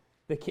Ahaz,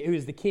 who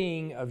is the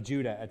king of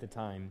Judah at the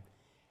time.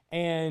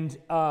 And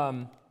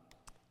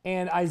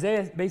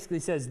Isaiah basically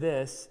says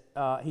this.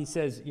 He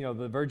says, you know,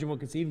 the virgin will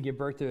conceive and give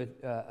birth to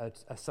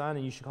a son,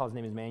 and you should call his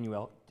name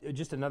Emmanuel.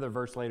 Just another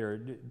verse later,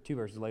 2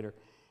 verses later.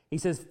 He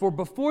says, for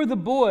before the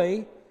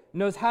boy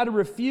knows how to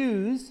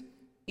refuse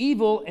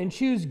evil and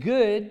choose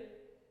good,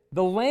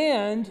 the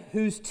land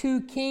whose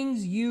 2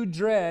 kings you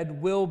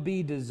dread will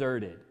be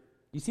deserted.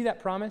 You see that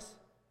promise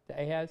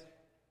to Ahaz?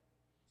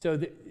 So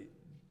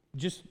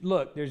just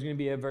look, there's going to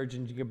be a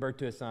virgin to give birth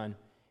to a son,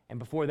 and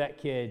before that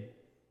kid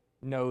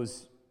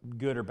knows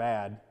good or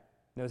bad,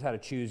 knows how to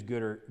choose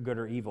good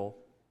or evil,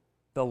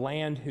 the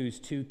land whose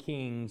 2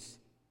 kings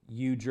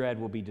you dread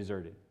will be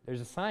deserted.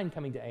 There's a sign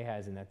coming to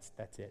Ahaz, and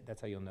that's it.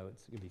 That's how you'll know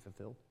it's going to be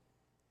fulfilled.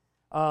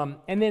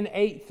 And then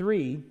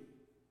 8:3,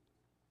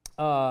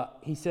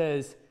 he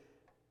says,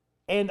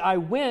 and I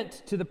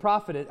went to the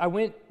prophetess,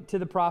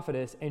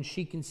 and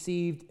she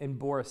conceived and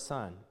bore a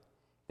son.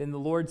 Then the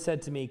Lord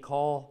said to me,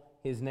 call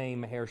his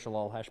name Maher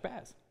Shalal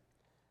Hashbaz.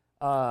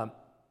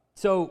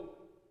 So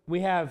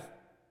we have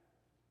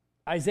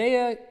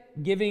Isaiah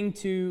giving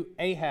to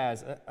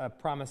Ahaz a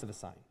promise of a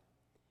sign.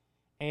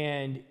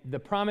 And the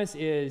promise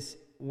is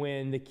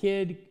when the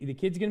kid's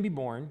going to be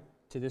born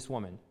to this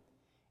woman,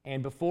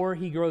 and before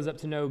he grows up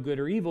to know good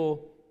or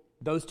evil,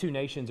 those 2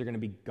 nations are going to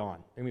be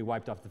gone. They're going to be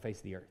wiped off the face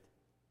of the earth.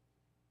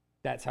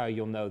 That's how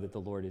you'll know that the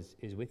Lord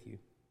is with you.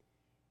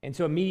 And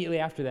so immediately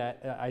after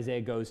that,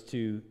 Isaiah goes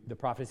to the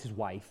prophetess, his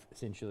wife,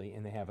 essentially,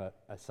 and they have a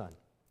son.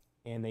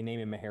 And they name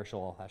him Maher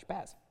Shalal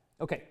Hashbaz.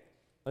 Okay,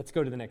 let's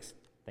go to the next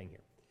thing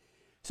here.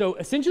 So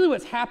essentially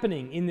what's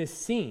happening in this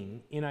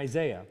scene in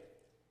Isaiah,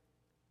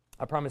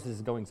 I promise this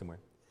is going somewhere.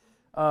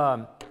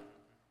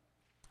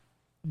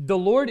 The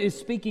Lord is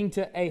speaking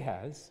to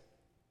Ahaz,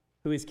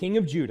 who is king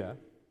of Judah,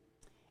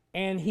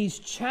 and he's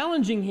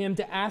challenging him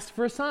to ask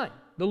for a sign.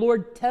 The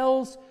Lord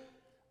tells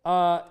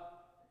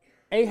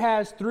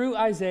Ahaz through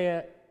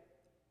Isaiah,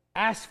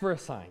 ask for a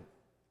sign.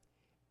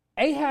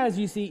 Ahaz,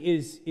 you see,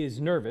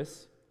 is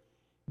nervous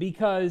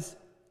because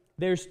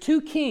there's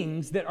 2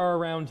 kings that are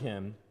around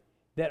him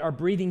that are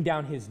breathing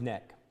down his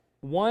neck.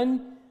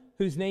 One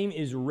whose name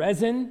is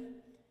Rezin,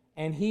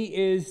 and he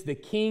is the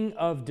king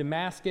of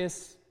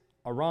Damascus,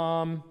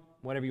 Aram,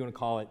 whatever you want to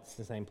call it, it's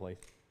the same place.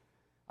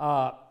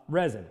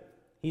 Rezin,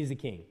 he's the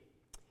king.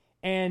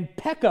 And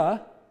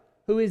Pekah,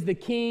 who is the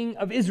king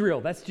of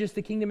Israel. That's just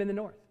the kingdom in the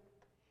north.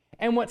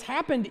 And what's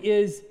happened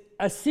is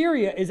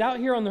Assyria is out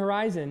here on the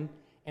horizon,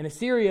 and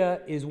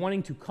Assyria is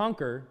wanting to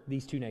conquer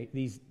this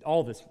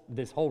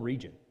whole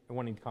region. They're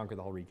wanting to conquer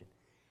the whole region.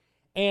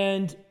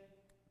 And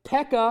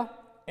Pekah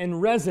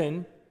and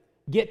Rezin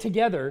get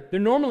together. They're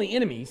normally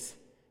enemies,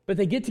 but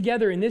they get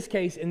together in this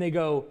case and they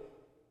go,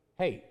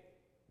 hey,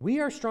 we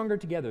are stronger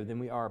together than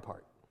we are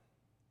apart.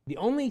 The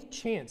only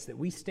chance that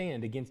we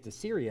stand against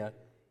Assyria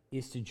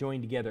is to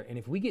join together. And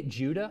if we get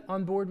Judah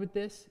on board with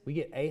this, we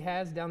get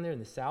Ahaz down there in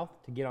the south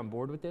to get on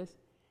board with this,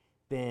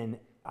 then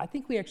I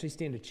think we actually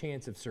stand a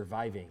chance of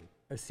surviving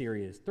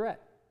Assyria's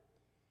threat.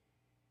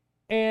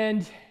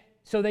 And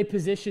so they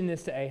position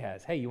this to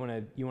Ahaz. Hey, you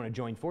want to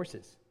join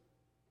forces?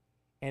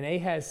 And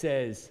Ahaz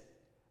says,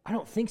 I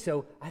don't think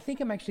so. I think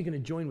I'm actually going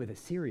to join with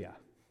Assyria.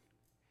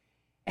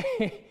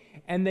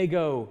 And they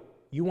go,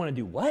 you want to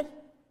do what?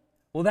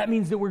 Well, that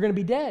means that we're going to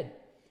be dead.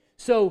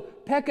 So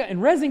Pekah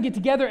and Rezin get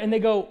together and they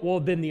go, well,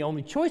 then the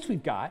only choice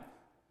we've got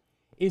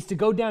is to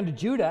go down to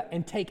Judah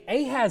and take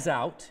Ahaz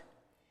out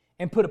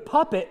and put a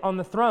puppet on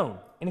the throne.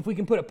 And if we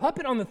can put a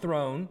puppet on the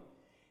throne,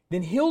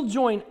 then he'll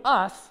join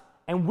us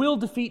and we'll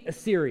defeat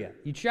Assyria.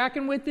 You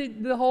tracking with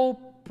it, the whole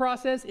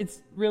process?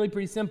 It's really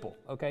pretty simple,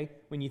 okay,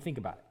 when you think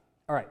about it.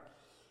 All right.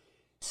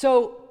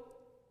 So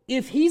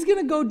if he's going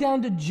to go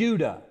down to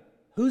Judah,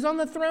 who's on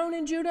the throne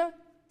in Judah?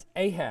 It's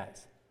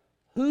Ahaz.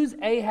 Who's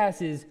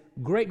Ahaz's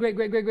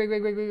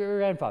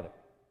great-grandfather?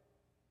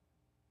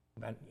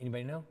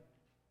 Anybody know?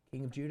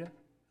 King of Judah?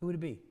 Who would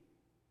it be?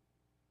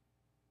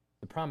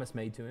 The promise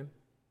made to him.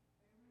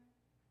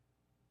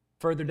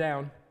 Further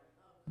down,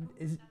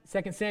 is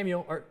 2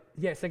 Samuel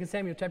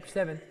chapter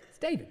 7. It's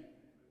David.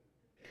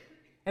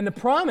 And the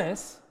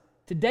promise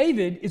to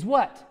David is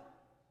what?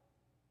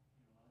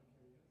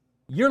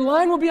 Your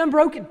line will be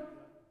unbroken.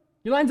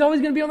 Your line's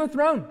always going to be on the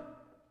throne.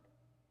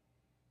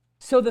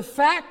 So the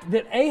fact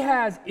that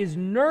Ahaz is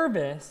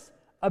nervous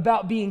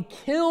about being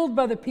killed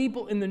by the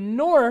people in the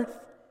north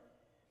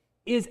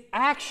is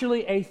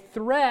actually a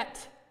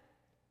threat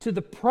to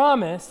the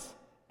promise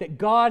that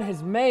God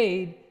has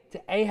made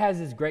to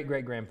Ahaz's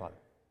great-great-grandfather,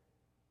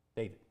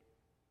 David.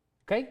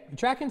 Okay? You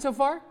tracking so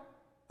far?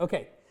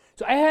 Okay.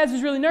 So Ahaz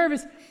is really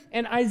nervous,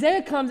 and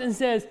Isaiah comes and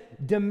says,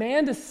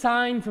 demand a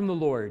sign from the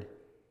Lord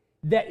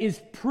that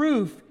is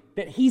proof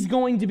that he's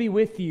going to be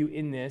with you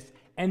in this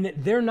and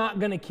that they're not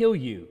going to kill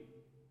you.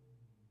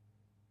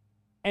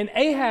 And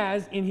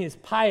Ahaz, in his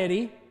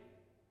piety,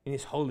 in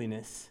his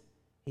holiness,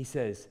 he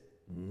says,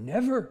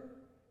 never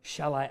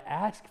shall I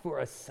ask for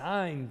a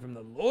sign from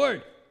the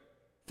Lord.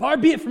 Far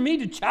be it from me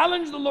to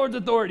challenge the Lord's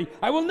authority.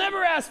 I will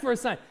never ask for a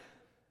sign.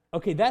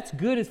 Okay, that's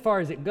good as far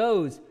as it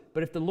goes,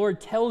 but if the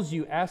Lord tells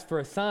you ask for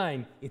a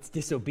sign, it's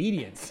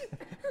disobedience,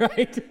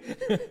 right?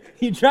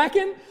 You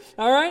tracking?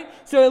 All right?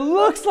 So it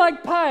looks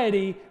like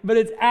piety, but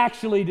it's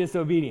actually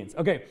disobedience.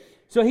 Okay,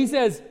 so he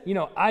says,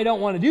 I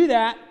don't want to do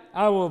that.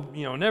 I will,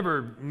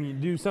 never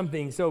do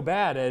something so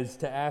bad as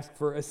to ask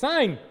for a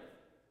sign.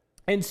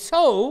 And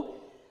so,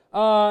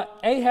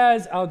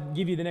 Ahaz, I'll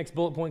give you the next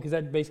bullet point because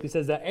that basically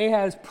says that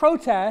Ahaz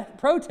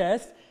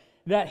protests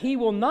that he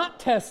will not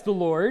test the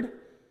Lord,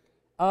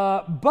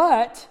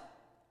 but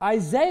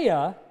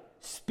Isaiah,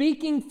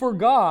 speaking for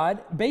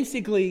God,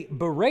 basically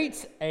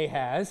berates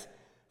Ahaz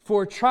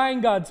for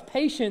trying God's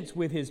patience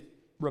with his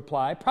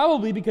reply,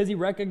 probably because he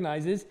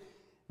recognizes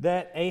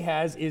that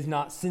Ahaz is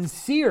not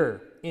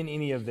sincere in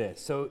any of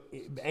this. So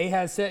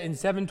Ahaz said in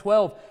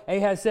 7:12,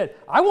 Ahaz said,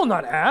 I will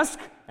not ask,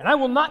 and I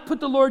will not put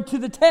the Lord to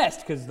the test,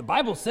 because the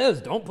Bible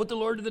says, don't put the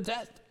Lord to the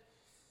test.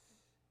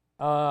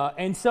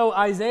 And so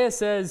Isaiah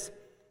says,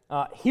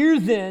 hear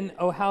then,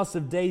 O house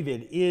of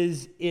David,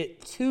 is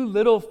it too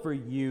little for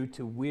you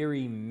to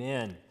weary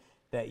men,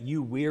 that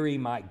you weary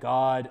my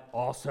God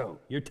also?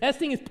 You're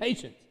testing his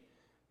patience.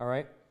 All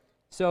right?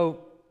 So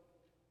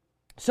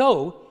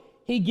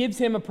he gives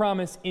him a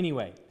promise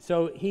anyway.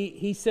 So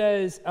he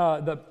says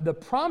the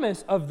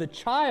promise of the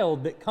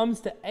child that comes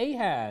to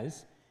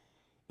Ahaz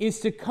is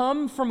to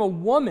come from a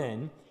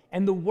woman,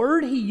 and the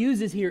word he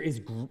uses here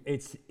is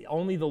it's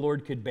only the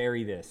Lord could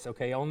bury this,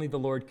 okay? Only the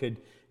Lord could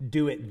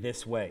do it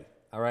this way,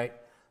 all right?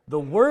 The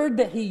word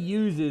that he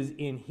uses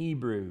in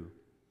Hebrew,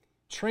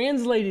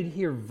 translated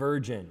here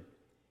virgin,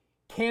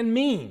 can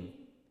mean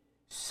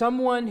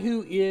someone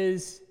who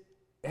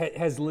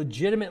has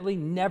legitimately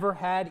never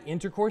had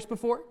intercourse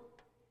before.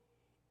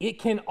 It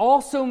can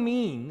also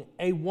mean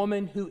a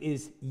woman who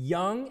is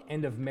young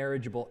and of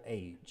marriageable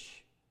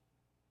age.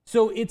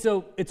 So it's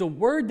a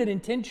word that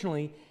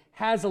intentionally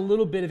has a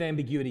little bit of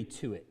ambiguity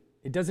to it.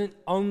 It doesn't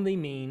only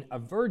mean a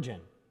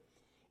virgin.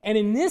 And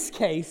in this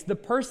case, the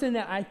person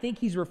that I think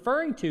he's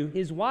referring to,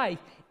 his wife,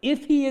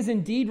 if he is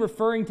indeed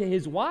referring to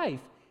his wife,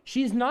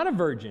 she's not a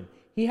virgin.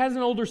 He has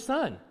an older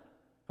son,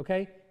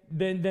 okay,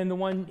 than the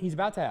one he's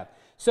about to have.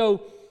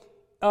 So,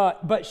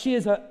 but she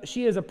is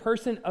a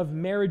person of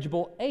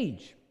marriageable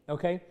age.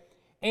 Okay?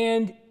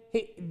 And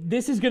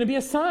this is going to be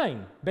a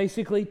sign,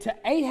 basically, to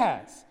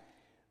Ahaz.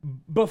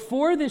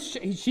 Before this,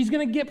 she's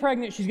going to get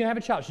pregnant. She's going to have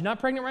a child. She's not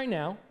pregnant right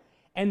now.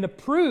 And the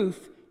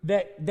proof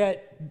that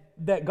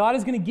God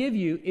is going to give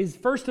you is,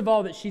 first of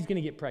all, that she's going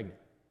to get pregnant.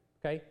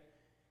 Okay?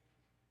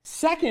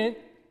 Second,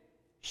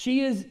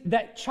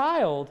 that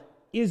child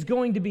is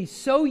going to be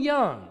so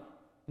young,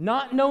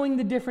 not knowing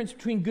the difference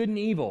between good and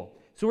evil.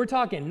 So we're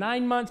talking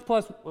 9 months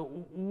plus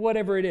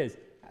whatever it is.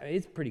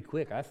 It's pretty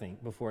quick, I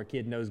think, before a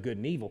kid knows good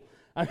and evil.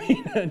 I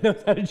mean,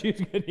 knows how to choose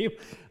good and evil.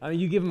 I mean,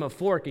 you give them a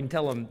fork and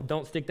tell them,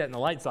 don't stick that in the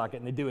light socket,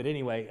 and they do it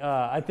anyway.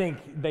 I think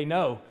they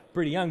know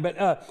pretty young. But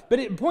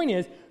the point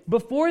is,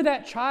 before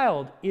that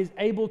child is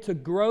able to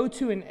grow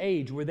to an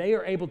age where they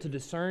are able to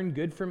discern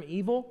good from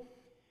evil,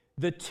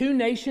 the two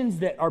nations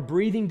that are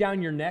breathing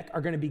down your neck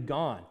are going to be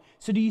gone.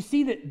 So do you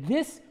see that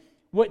this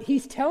what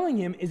he's telling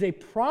him is a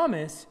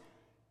promise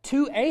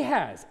to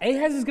Ahaz.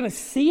 Ahaz is going to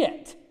see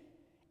it.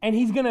 And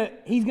he's going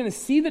to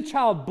see the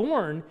child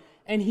born,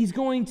 and he's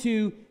going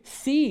to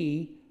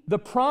see the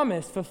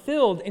promise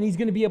fulfilled, and he's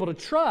going to be able to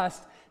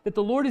trust that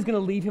the Lord is going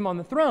to leave him on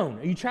the throne.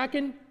 Are you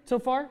tracking so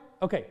far?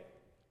 Okay.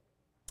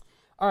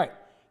 All right.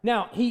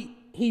 Now, he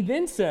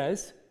then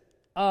says,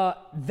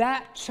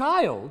 that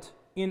child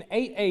in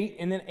 8:8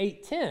 and then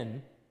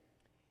 8:10,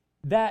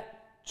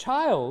 that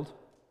child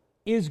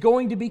is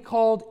going to be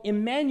called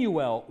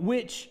Emmanuel,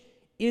 which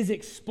is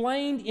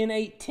explained in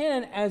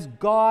 8:10 as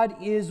God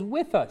is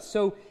with us.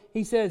 So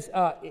he says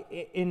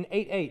in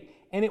 8:8,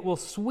 and it will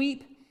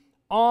sweep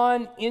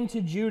on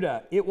into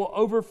Judah. It will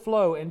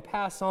overflow and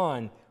pass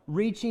on,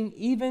 reaching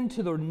even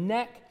to the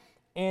neck,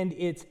 and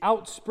its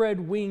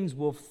outspread wings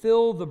will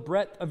fill the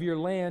breadth of your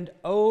land,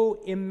 O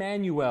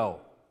Emmanuel.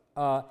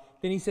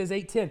 Then he says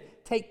 8:10,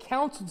 take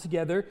counsel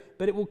together,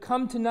 but it will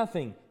come to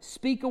nothing.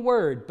 Speak a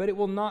word, but it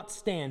will not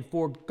stand,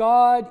 for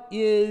God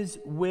is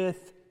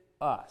with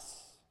us.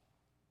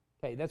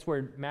 Okay, that's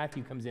where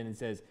Matthew comes in and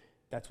says,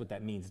 that's what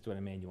that means. That's what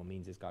Emmanuel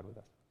means, is God with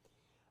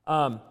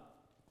us.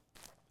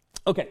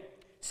 Okay,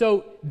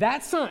 so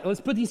that sign, let's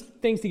put these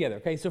things together.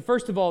 Okay, so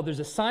first of all, there's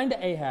a sign to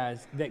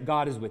Ahaz that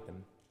God is with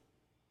him.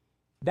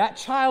 That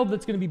child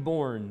that's going to be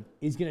born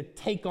is going to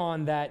take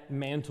on that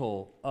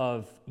mantle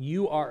of,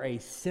 you are a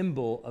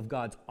symbol of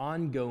God's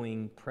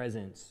ongoing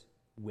presence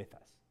with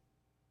us.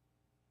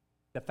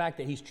 The fact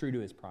that he's true to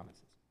his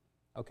promises.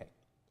 Okay.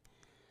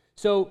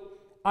 So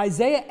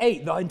Isaiah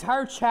 8, the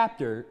entire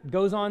chapter,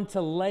 goes on to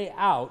lay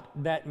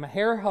out that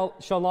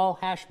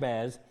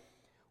Maher-shalal-Hashbaz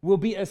will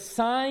be a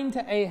sign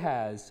to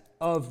Ahaz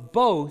of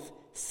both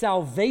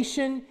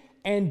salvation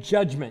and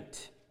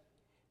judgment.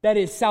 That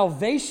is,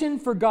 salvation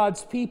for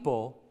God's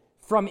people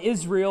from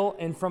Israel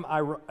and from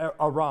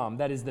Aram,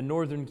 that is the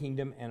northern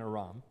kingdom and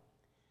Aram,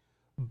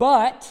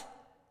 but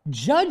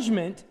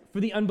judgment for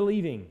the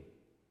unbelieving.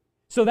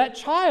 So that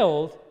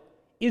child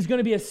is going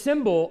to be a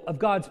symbol of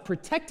God's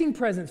protecting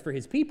presence for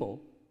his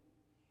people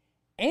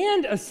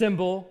and a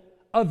symbol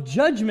of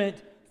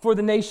judgment for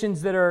the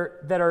nations that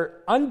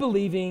are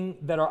unbelieving,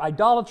 that are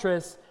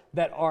idolatrous,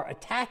 that are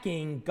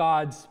attacking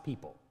God's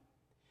people.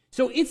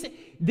 So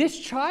this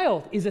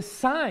child is a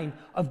sign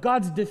of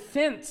God's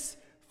defense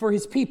for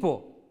his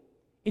people.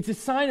 It's a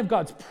sign of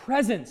God's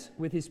presence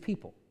with his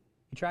people.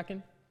 You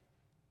tracking?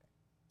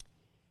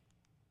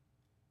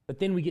 But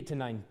then we get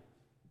to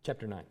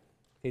chapter 9.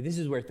 Okay, this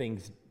is where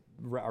things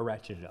are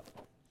ratcheted up.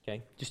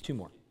 Okay, just two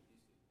more.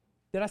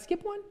 Did I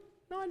skip one?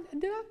 No,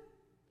 did I?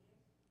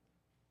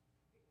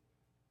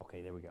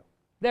 Okay, there we go.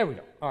 There we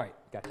go. All right,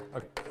 gotcha.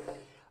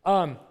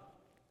 Okay.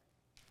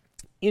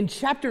 In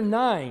chapter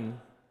 9,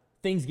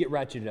 things get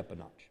ratcheted up a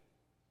notch.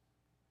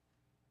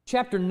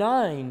 Chapter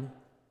 9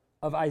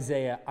 of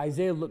Isaiah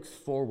looks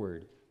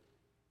forward.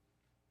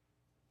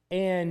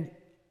 And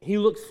he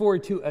looks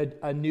forward to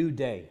a new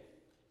day.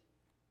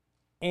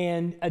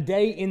 And a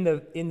day in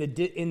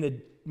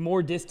the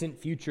more distant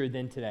future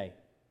than today,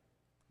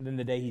 than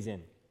the day he's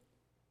in.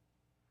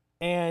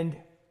 And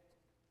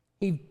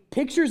he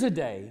pictures a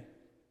day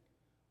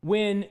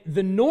when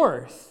the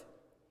north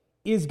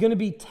is going to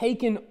be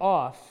taken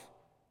off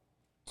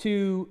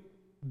to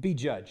be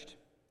judged.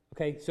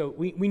 Okay, so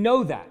we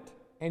know that.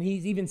 And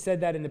he's even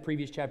said that in the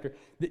previous chapter.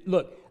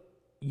 Look,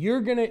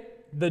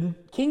 the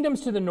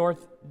kingdoms to the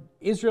north,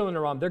 Israel and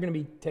Aram, they're going to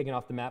be taken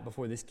off the map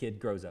before this kid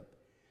grows up.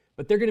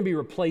 But they're going to be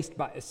replaced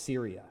by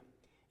Assyria.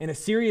 And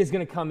Assyria is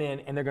going to come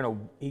in and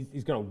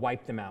he's going to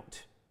wipe them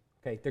out.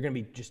 Okay, they're going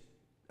to be just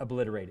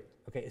obliterated.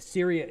 Okay,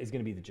 Assyria is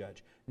going to be the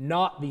judge,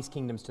 not these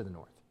kingdoms to the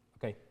north.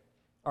 Okay,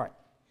 all right.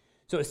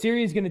 So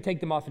Assyria is going to take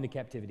them off into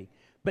captivity.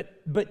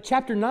 But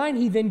chapter 9,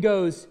 he then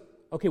goes,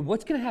 okay,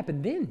 what's going to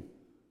happen then?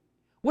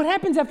 What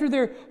happens after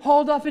they're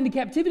hauled off into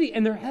captivity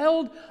and they're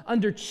held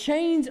under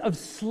chains of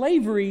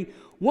slavery?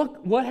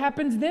 What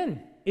happens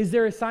then? Is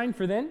there a sign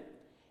for then?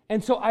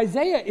 And so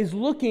Isaiah is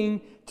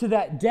looking to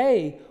that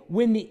day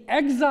when the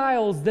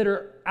exiles that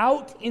are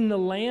out in the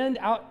land,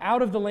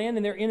 out of the land,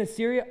 and they're in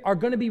Assyria, are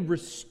going to be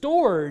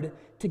restored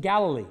to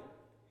Galilee.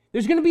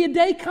 There's going to be a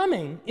day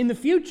coming in the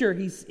future,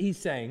 he's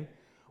saying,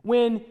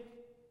 when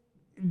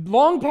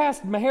long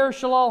past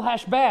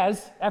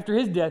Maher-shalal-Hashbaz, after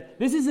his death,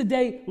 this is a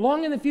day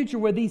long in the future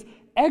where these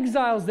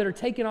exiles that are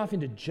taken off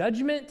into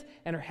judgment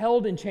and are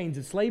held in chains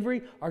of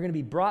slavery are going to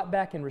be brought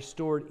back and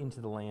restored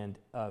into the land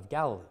of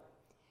Galilee.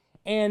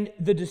 And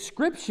the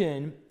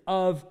description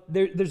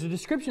there's a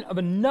description of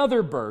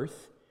another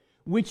birth,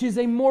 which is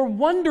a more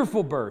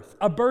wonderful birth,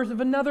 a birth of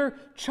another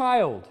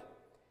child,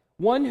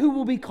 one who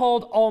will be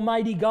called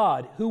Almighty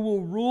God, who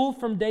will rule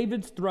from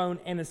David's throne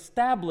and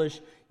establish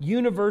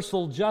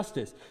universal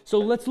justice. So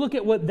let's look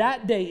at what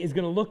that day is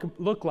going to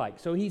look like.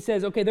 So he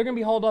says, okay, they're going to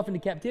be hauled off into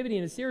captivity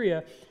in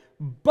Assyria,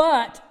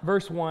 but,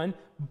 verse 1,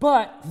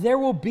 but there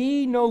will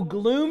be no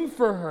gloom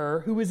for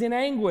her who is in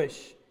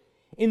anguish.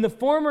 In the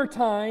former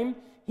time,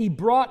 he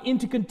brought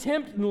into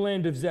contempt in the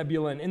land of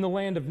Zebulun, in the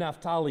land of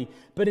Naphtali.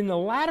 But in the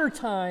latter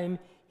time,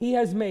 He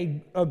has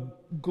made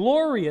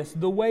glorious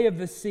the way of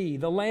the sea,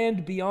 the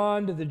land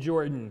beyond the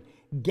Jordan,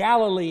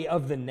 Galilee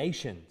of the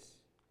nations.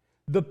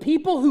 The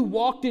people who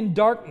walked in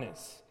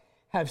darkness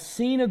have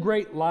seen a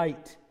great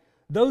light.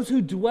 Those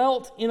who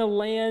dwelt in a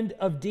land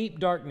of deep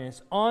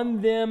darkness, on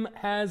them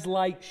has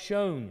light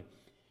shone.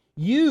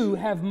 You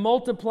have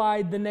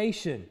multiplied the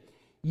nation.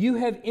 You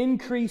have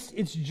increased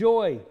its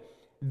joy.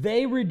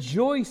 They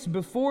rejoice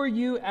before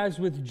you as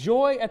with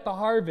joy at the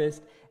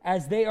harvest,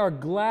 as they are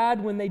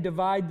glad when they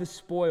divide the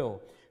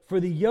spoil. For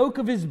the yoke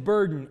of his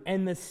burden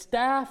and the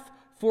staff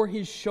for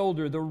his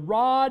shoulder, the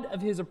rod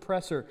of his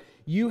oppressor,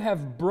 you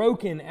have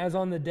broken as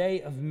on the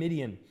day of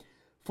Midian.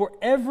 For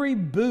every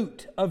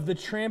boot of the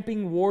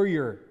tramping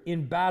warrior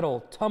in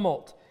battle,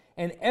 tumult,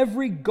 and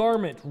every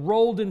garment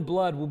rolled in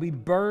blood will be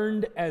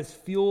burned as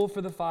fuel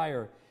for the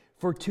fire.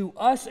 For to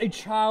us a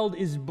child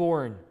is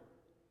born,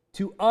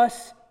 to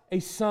us a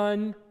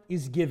son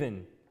is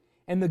given,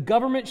 and the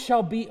government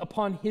shall be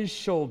upon his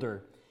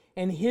shoulder,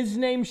 and his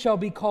name shall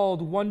be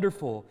called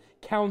Wonderful,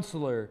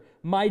 Counselor,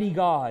 Mighty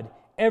God,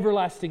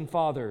 Everlasting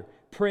Father,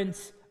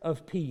 Prince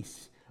of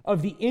Peace.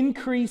 Of the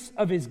increase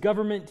of his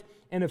government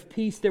and of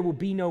peace there will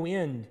be no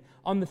end,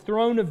 on the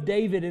throne of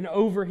David and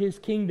over his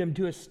kingdom,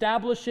 to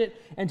establish it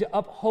and to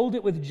uphold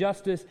it with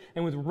justice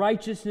and with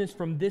righteousness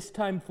from this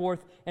time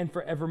forth and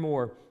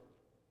forevermore.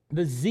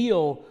 The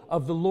zeal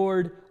of the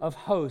Lord of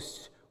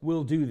hosts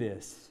will do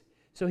this.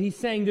 So he's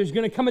saying there's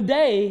going to come a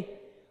day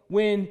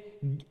when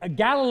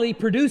Galilee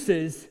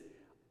produces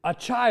a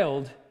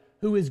child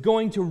who is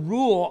going to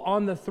rule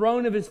on the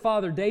throne of his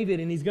father David,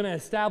 and he's going to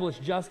establish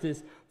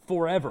justice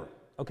forever.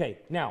 Okay,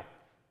 now,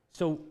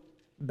 so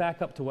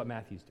back up to what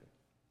Matthew's doing.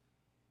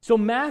 So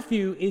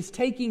Matthew is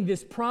taking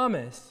this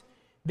promise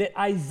that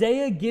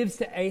Isaiah gives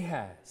to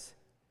Ahaz,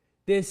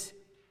 this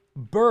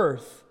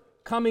birth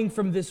coming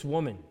from this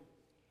woman,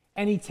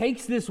 and he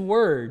takes this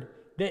word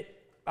that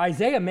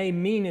Isaiah may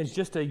mean as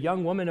just a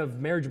young woman of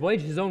marriageable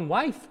age, his own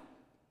wife,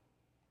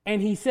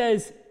 and he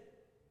says,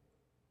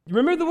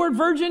 remember the word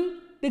virgin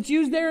that's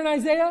used there in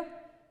Isaiah?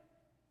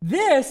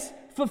 This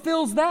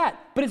fulfills that.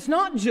 But it's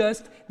not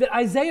just that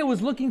Isaiah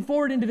was looking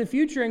forward into the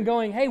future and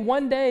going, hey,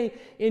 one day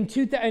in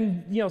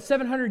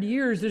 700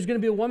 years, there's going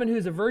to be a woman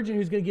who's a virgin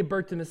who's going to give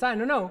birth to Messiah.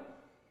 No.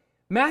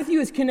 Matthew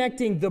is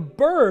connecting the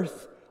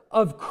birth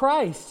of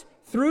Christ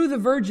through the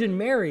Virgin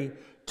Mary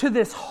to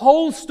this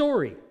whole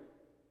story.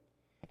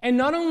 And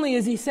not only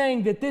is he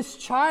saying that this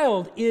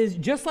child is,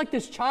 just like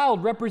this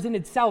child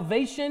represented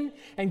salvation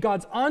and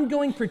God's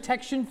ongoing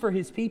protection for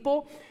his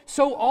people,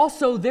 so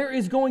also there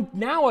is going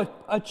now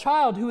a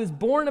child who is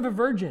born of a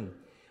virgin,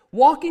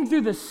 walking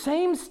through the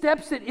same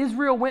steps that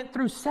Israel went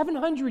through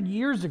 700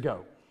 years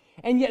ago.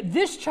 And yet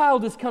this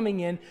child is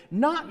coming in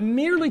not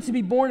merely to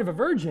be born of a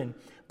virgin,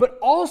 but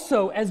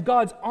also as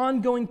God's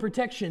ongoing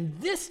protection,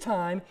 this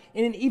time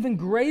in an even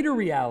greater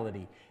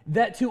reality,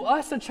 that to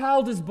us a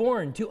child is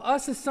born, to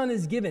us a son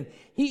is given.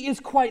 He is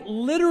quite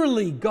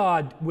literally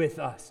God with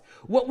us.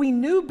 What we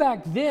knew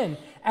back then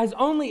as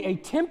only a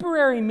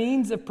temporary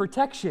means of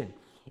protection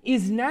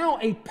is now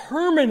a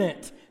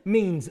permanent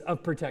means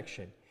of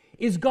protection,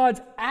 is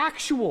God's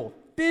actual,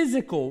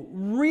 physical,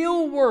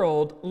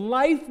 real-world,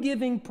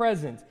 life-giving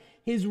presence,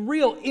 his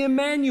real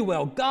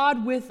Emmanuel,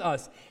 God with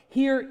us,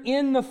 here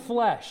in the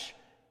flesh,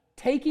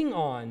 taking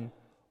on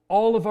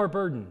all of our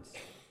burdens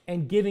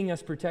and giving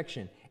us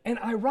protection. And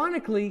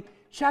ironically,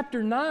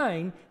 chapter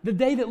 9, the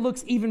day that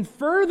looks even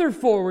further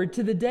forward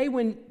to the day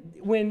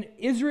when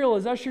Israel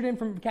is ushered in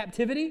from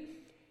captivity,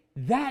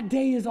 that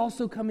day is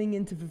also coming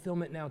into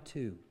fulfillment now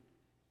too.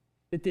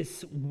 That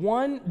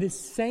this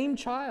same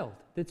child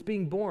that's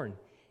being born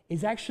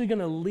is actually going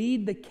to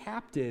lead the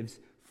captives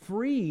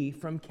free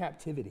from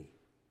captivity.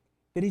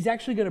 That he's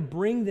actually going to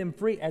bring them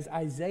free, as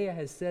Isaiah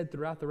has said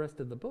throughout the rest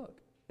of the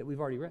book that we've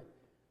already read.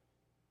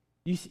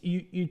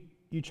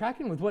 You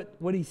tracking with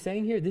what he's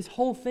saying here? This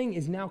whole thing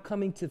is now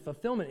coming to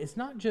fulfillment. It's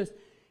not just,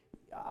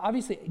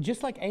 obviously,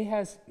 just like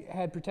Ahaz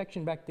had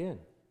protection back then,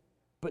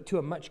 but to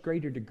a much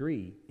greater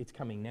degree, it's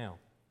coming now.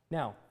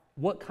 Now,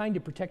 what kind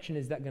of protection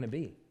is that going to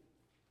be?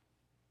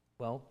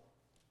 Well,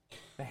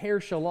 the Maher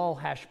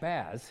Shalal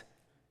Hashbaz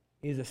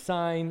is a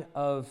sign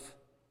of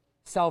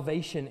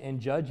salvation and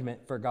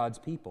judgment for God's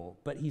people,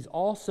 but he's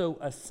also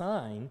a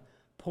sign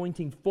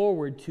pointing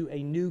forward to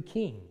a new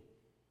king.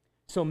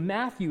 So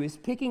Matthew is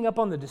picking up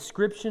on the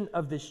description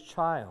of this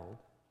child,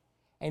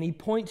 and he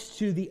points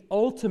to the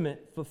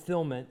ultimate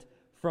fulfillment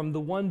from the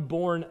one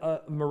born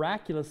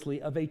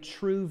miraculously of a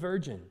true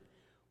virgin,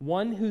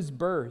 one whose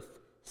birth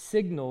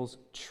signals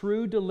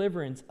true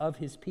deliverance of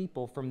his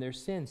people from their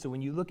sins. So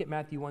when you look at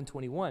Matthew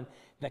 1:21,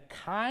 the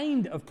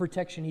kind of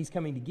protection he's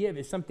coming to give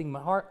is something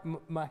Maher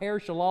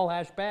Shalal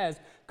Hashbaz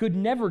could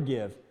never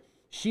give.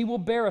 She will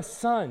bear a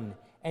son,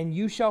 and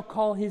you shall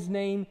call his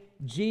name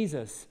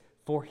Jesus,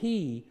 for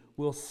he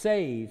will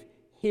save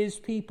his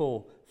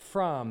people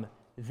from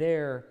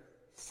their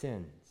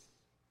sins.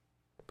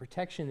 The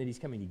protection that he's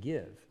coming to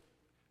give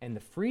and the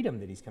freedom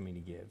that he's coming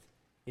to give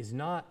is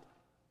not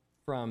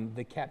from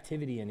the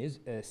captivity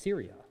in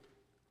Syria.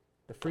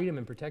 The freedom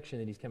and protection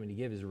that he's coming to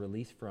give is a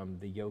release from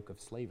the yoke of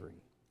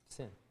slavery,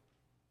 sin.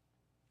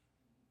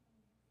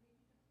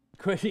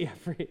 Yeah,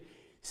 free.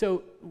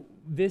 So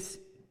this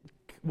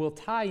will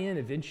tie in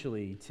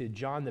eventually to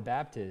John the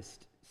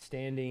Baptist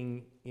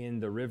standing in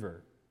the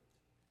river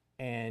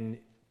and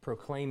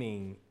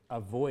proclaiming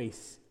a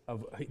voice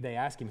of, they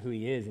ask him who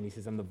he is, and he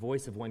says, I'm the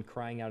voice of one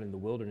crying out in the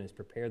wilderness,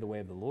 prepare the way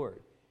of the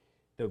Lord.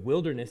 The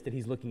wilderness that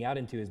he's looking out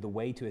into is the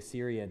way to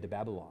Assyria and to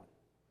Babylon.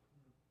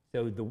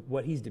 So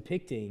what he's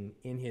depicting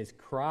in his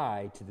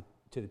cry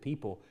to the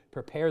people,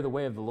 prepare the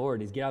way of the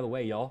Lord, is get out of the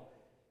way, y'all.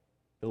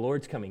 The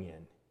Lord's coming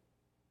in.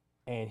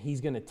 And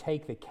he's going to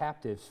take the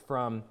captives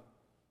from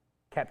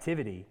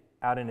captivity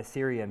out in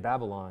Assyria and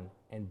Babylon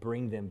and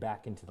bring them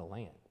back into the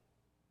land.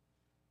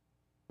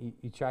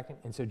 You tracking?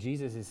 And so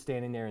Jesus is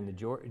standing there in the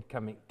Jordan,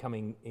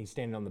 he's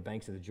standing on the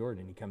banks of the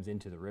Jordan. He comes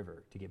into the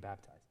river to get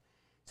baptized.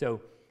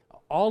 So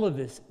all of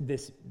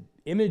this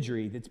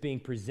imagery that's being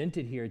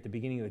presented here at the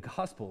beginning of the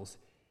Gospels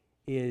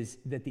is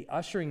that the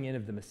ushering in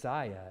of the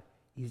Messiah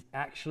is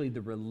actually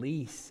the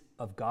release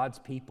of God's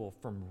people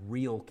from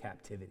real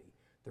captivity.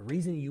 The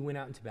reason you went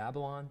out into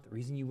Babylon, the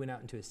reason you went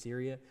out into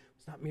Assyria,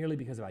 was not merely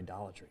because of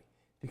idolatry,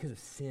 because of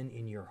sin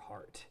in your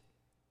heart.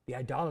 The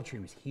idolatry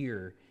was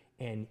here,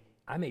 and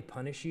I may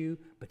punish you,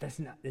 but that's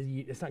not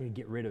going to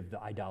get rid of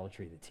the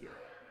idolatry that's here,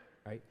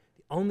 right?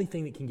 The only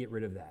thing that can get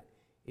rid of that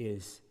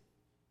is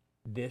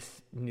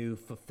this new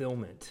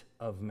fulfillment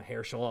of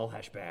Maher Shalal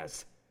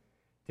Hashbaz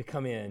to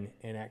come in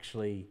and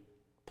actually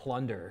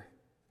plunder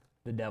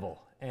the devil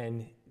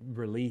and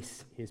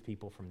release his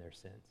people from their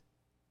sins.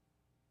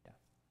 Yeah.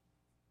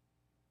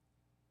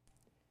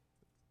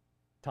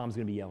 Tom's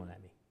going to be yelling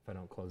at me if I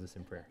don't close this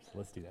in prayer, so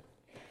let's do that.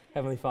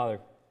 Heavenly Father,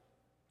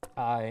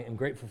 I am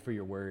grateful for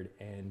your word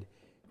and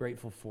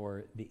grateful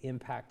for the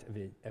impact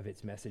of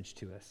its message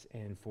to us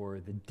and for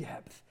the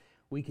depth.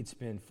 We could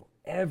spend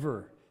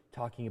forever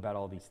talking about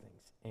all these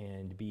things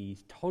and be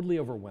totally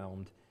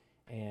overwhelmed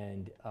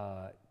and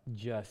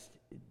just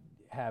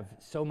have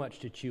so much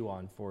to chew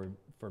on for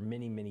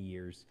many, many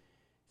years.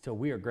 So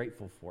we are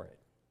grateful for it.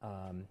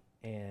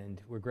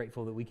 And we're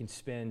grateful that we can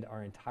spend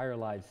our entire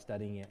lives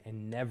studying it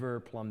and never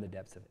plumb the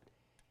depths of it.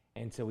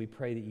 And so we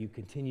pray that you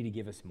continue to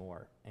give us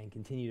more and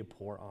continue to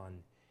pour on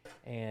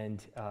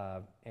and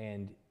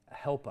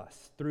help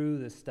us through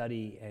the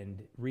study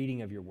and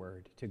reading of your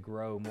word to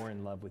grow more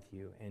in love with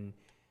you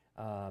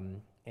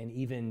and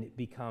even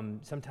become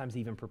sometimes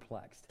even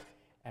perplexed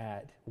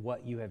at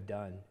what you have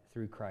done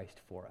through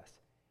Christ for us.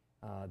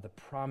 The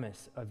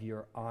promise of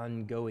your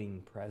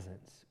ongoing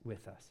presence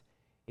with us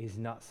is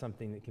not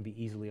something that can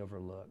be easily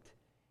overlooked.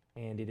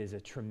 And it is a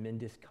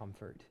tremendous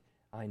comfort,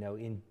 I know,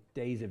 in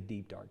days of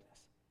deep darkness,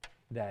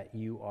 that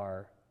you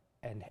are,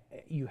 and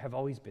you have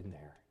always been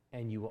there,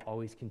 and you will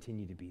always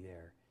continue to be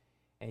there.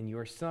 And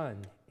your Son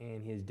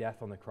and his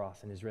death on the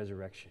cross and his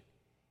resurrection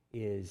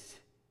is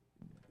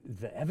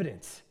the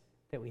evidence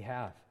that we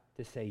have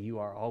to say you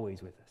are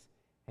always with us,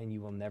 and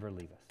you will never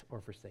leave us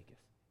or forsake us.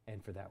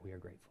 And for that we are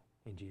grateful.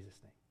 In Jesus'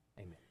 name,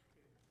 amen.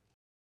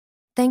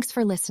 Thanks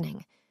for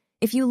listening.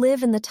 If you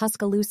live in the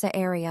Tuscaloosa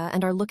area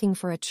and are looking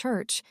for a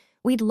church,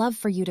 we'd love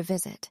for you to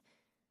visit.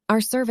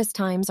 Our service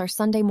times are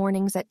Sunday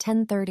mornings at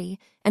 10:30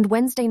 and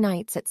Wednesday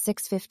nights at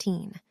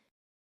 6:15.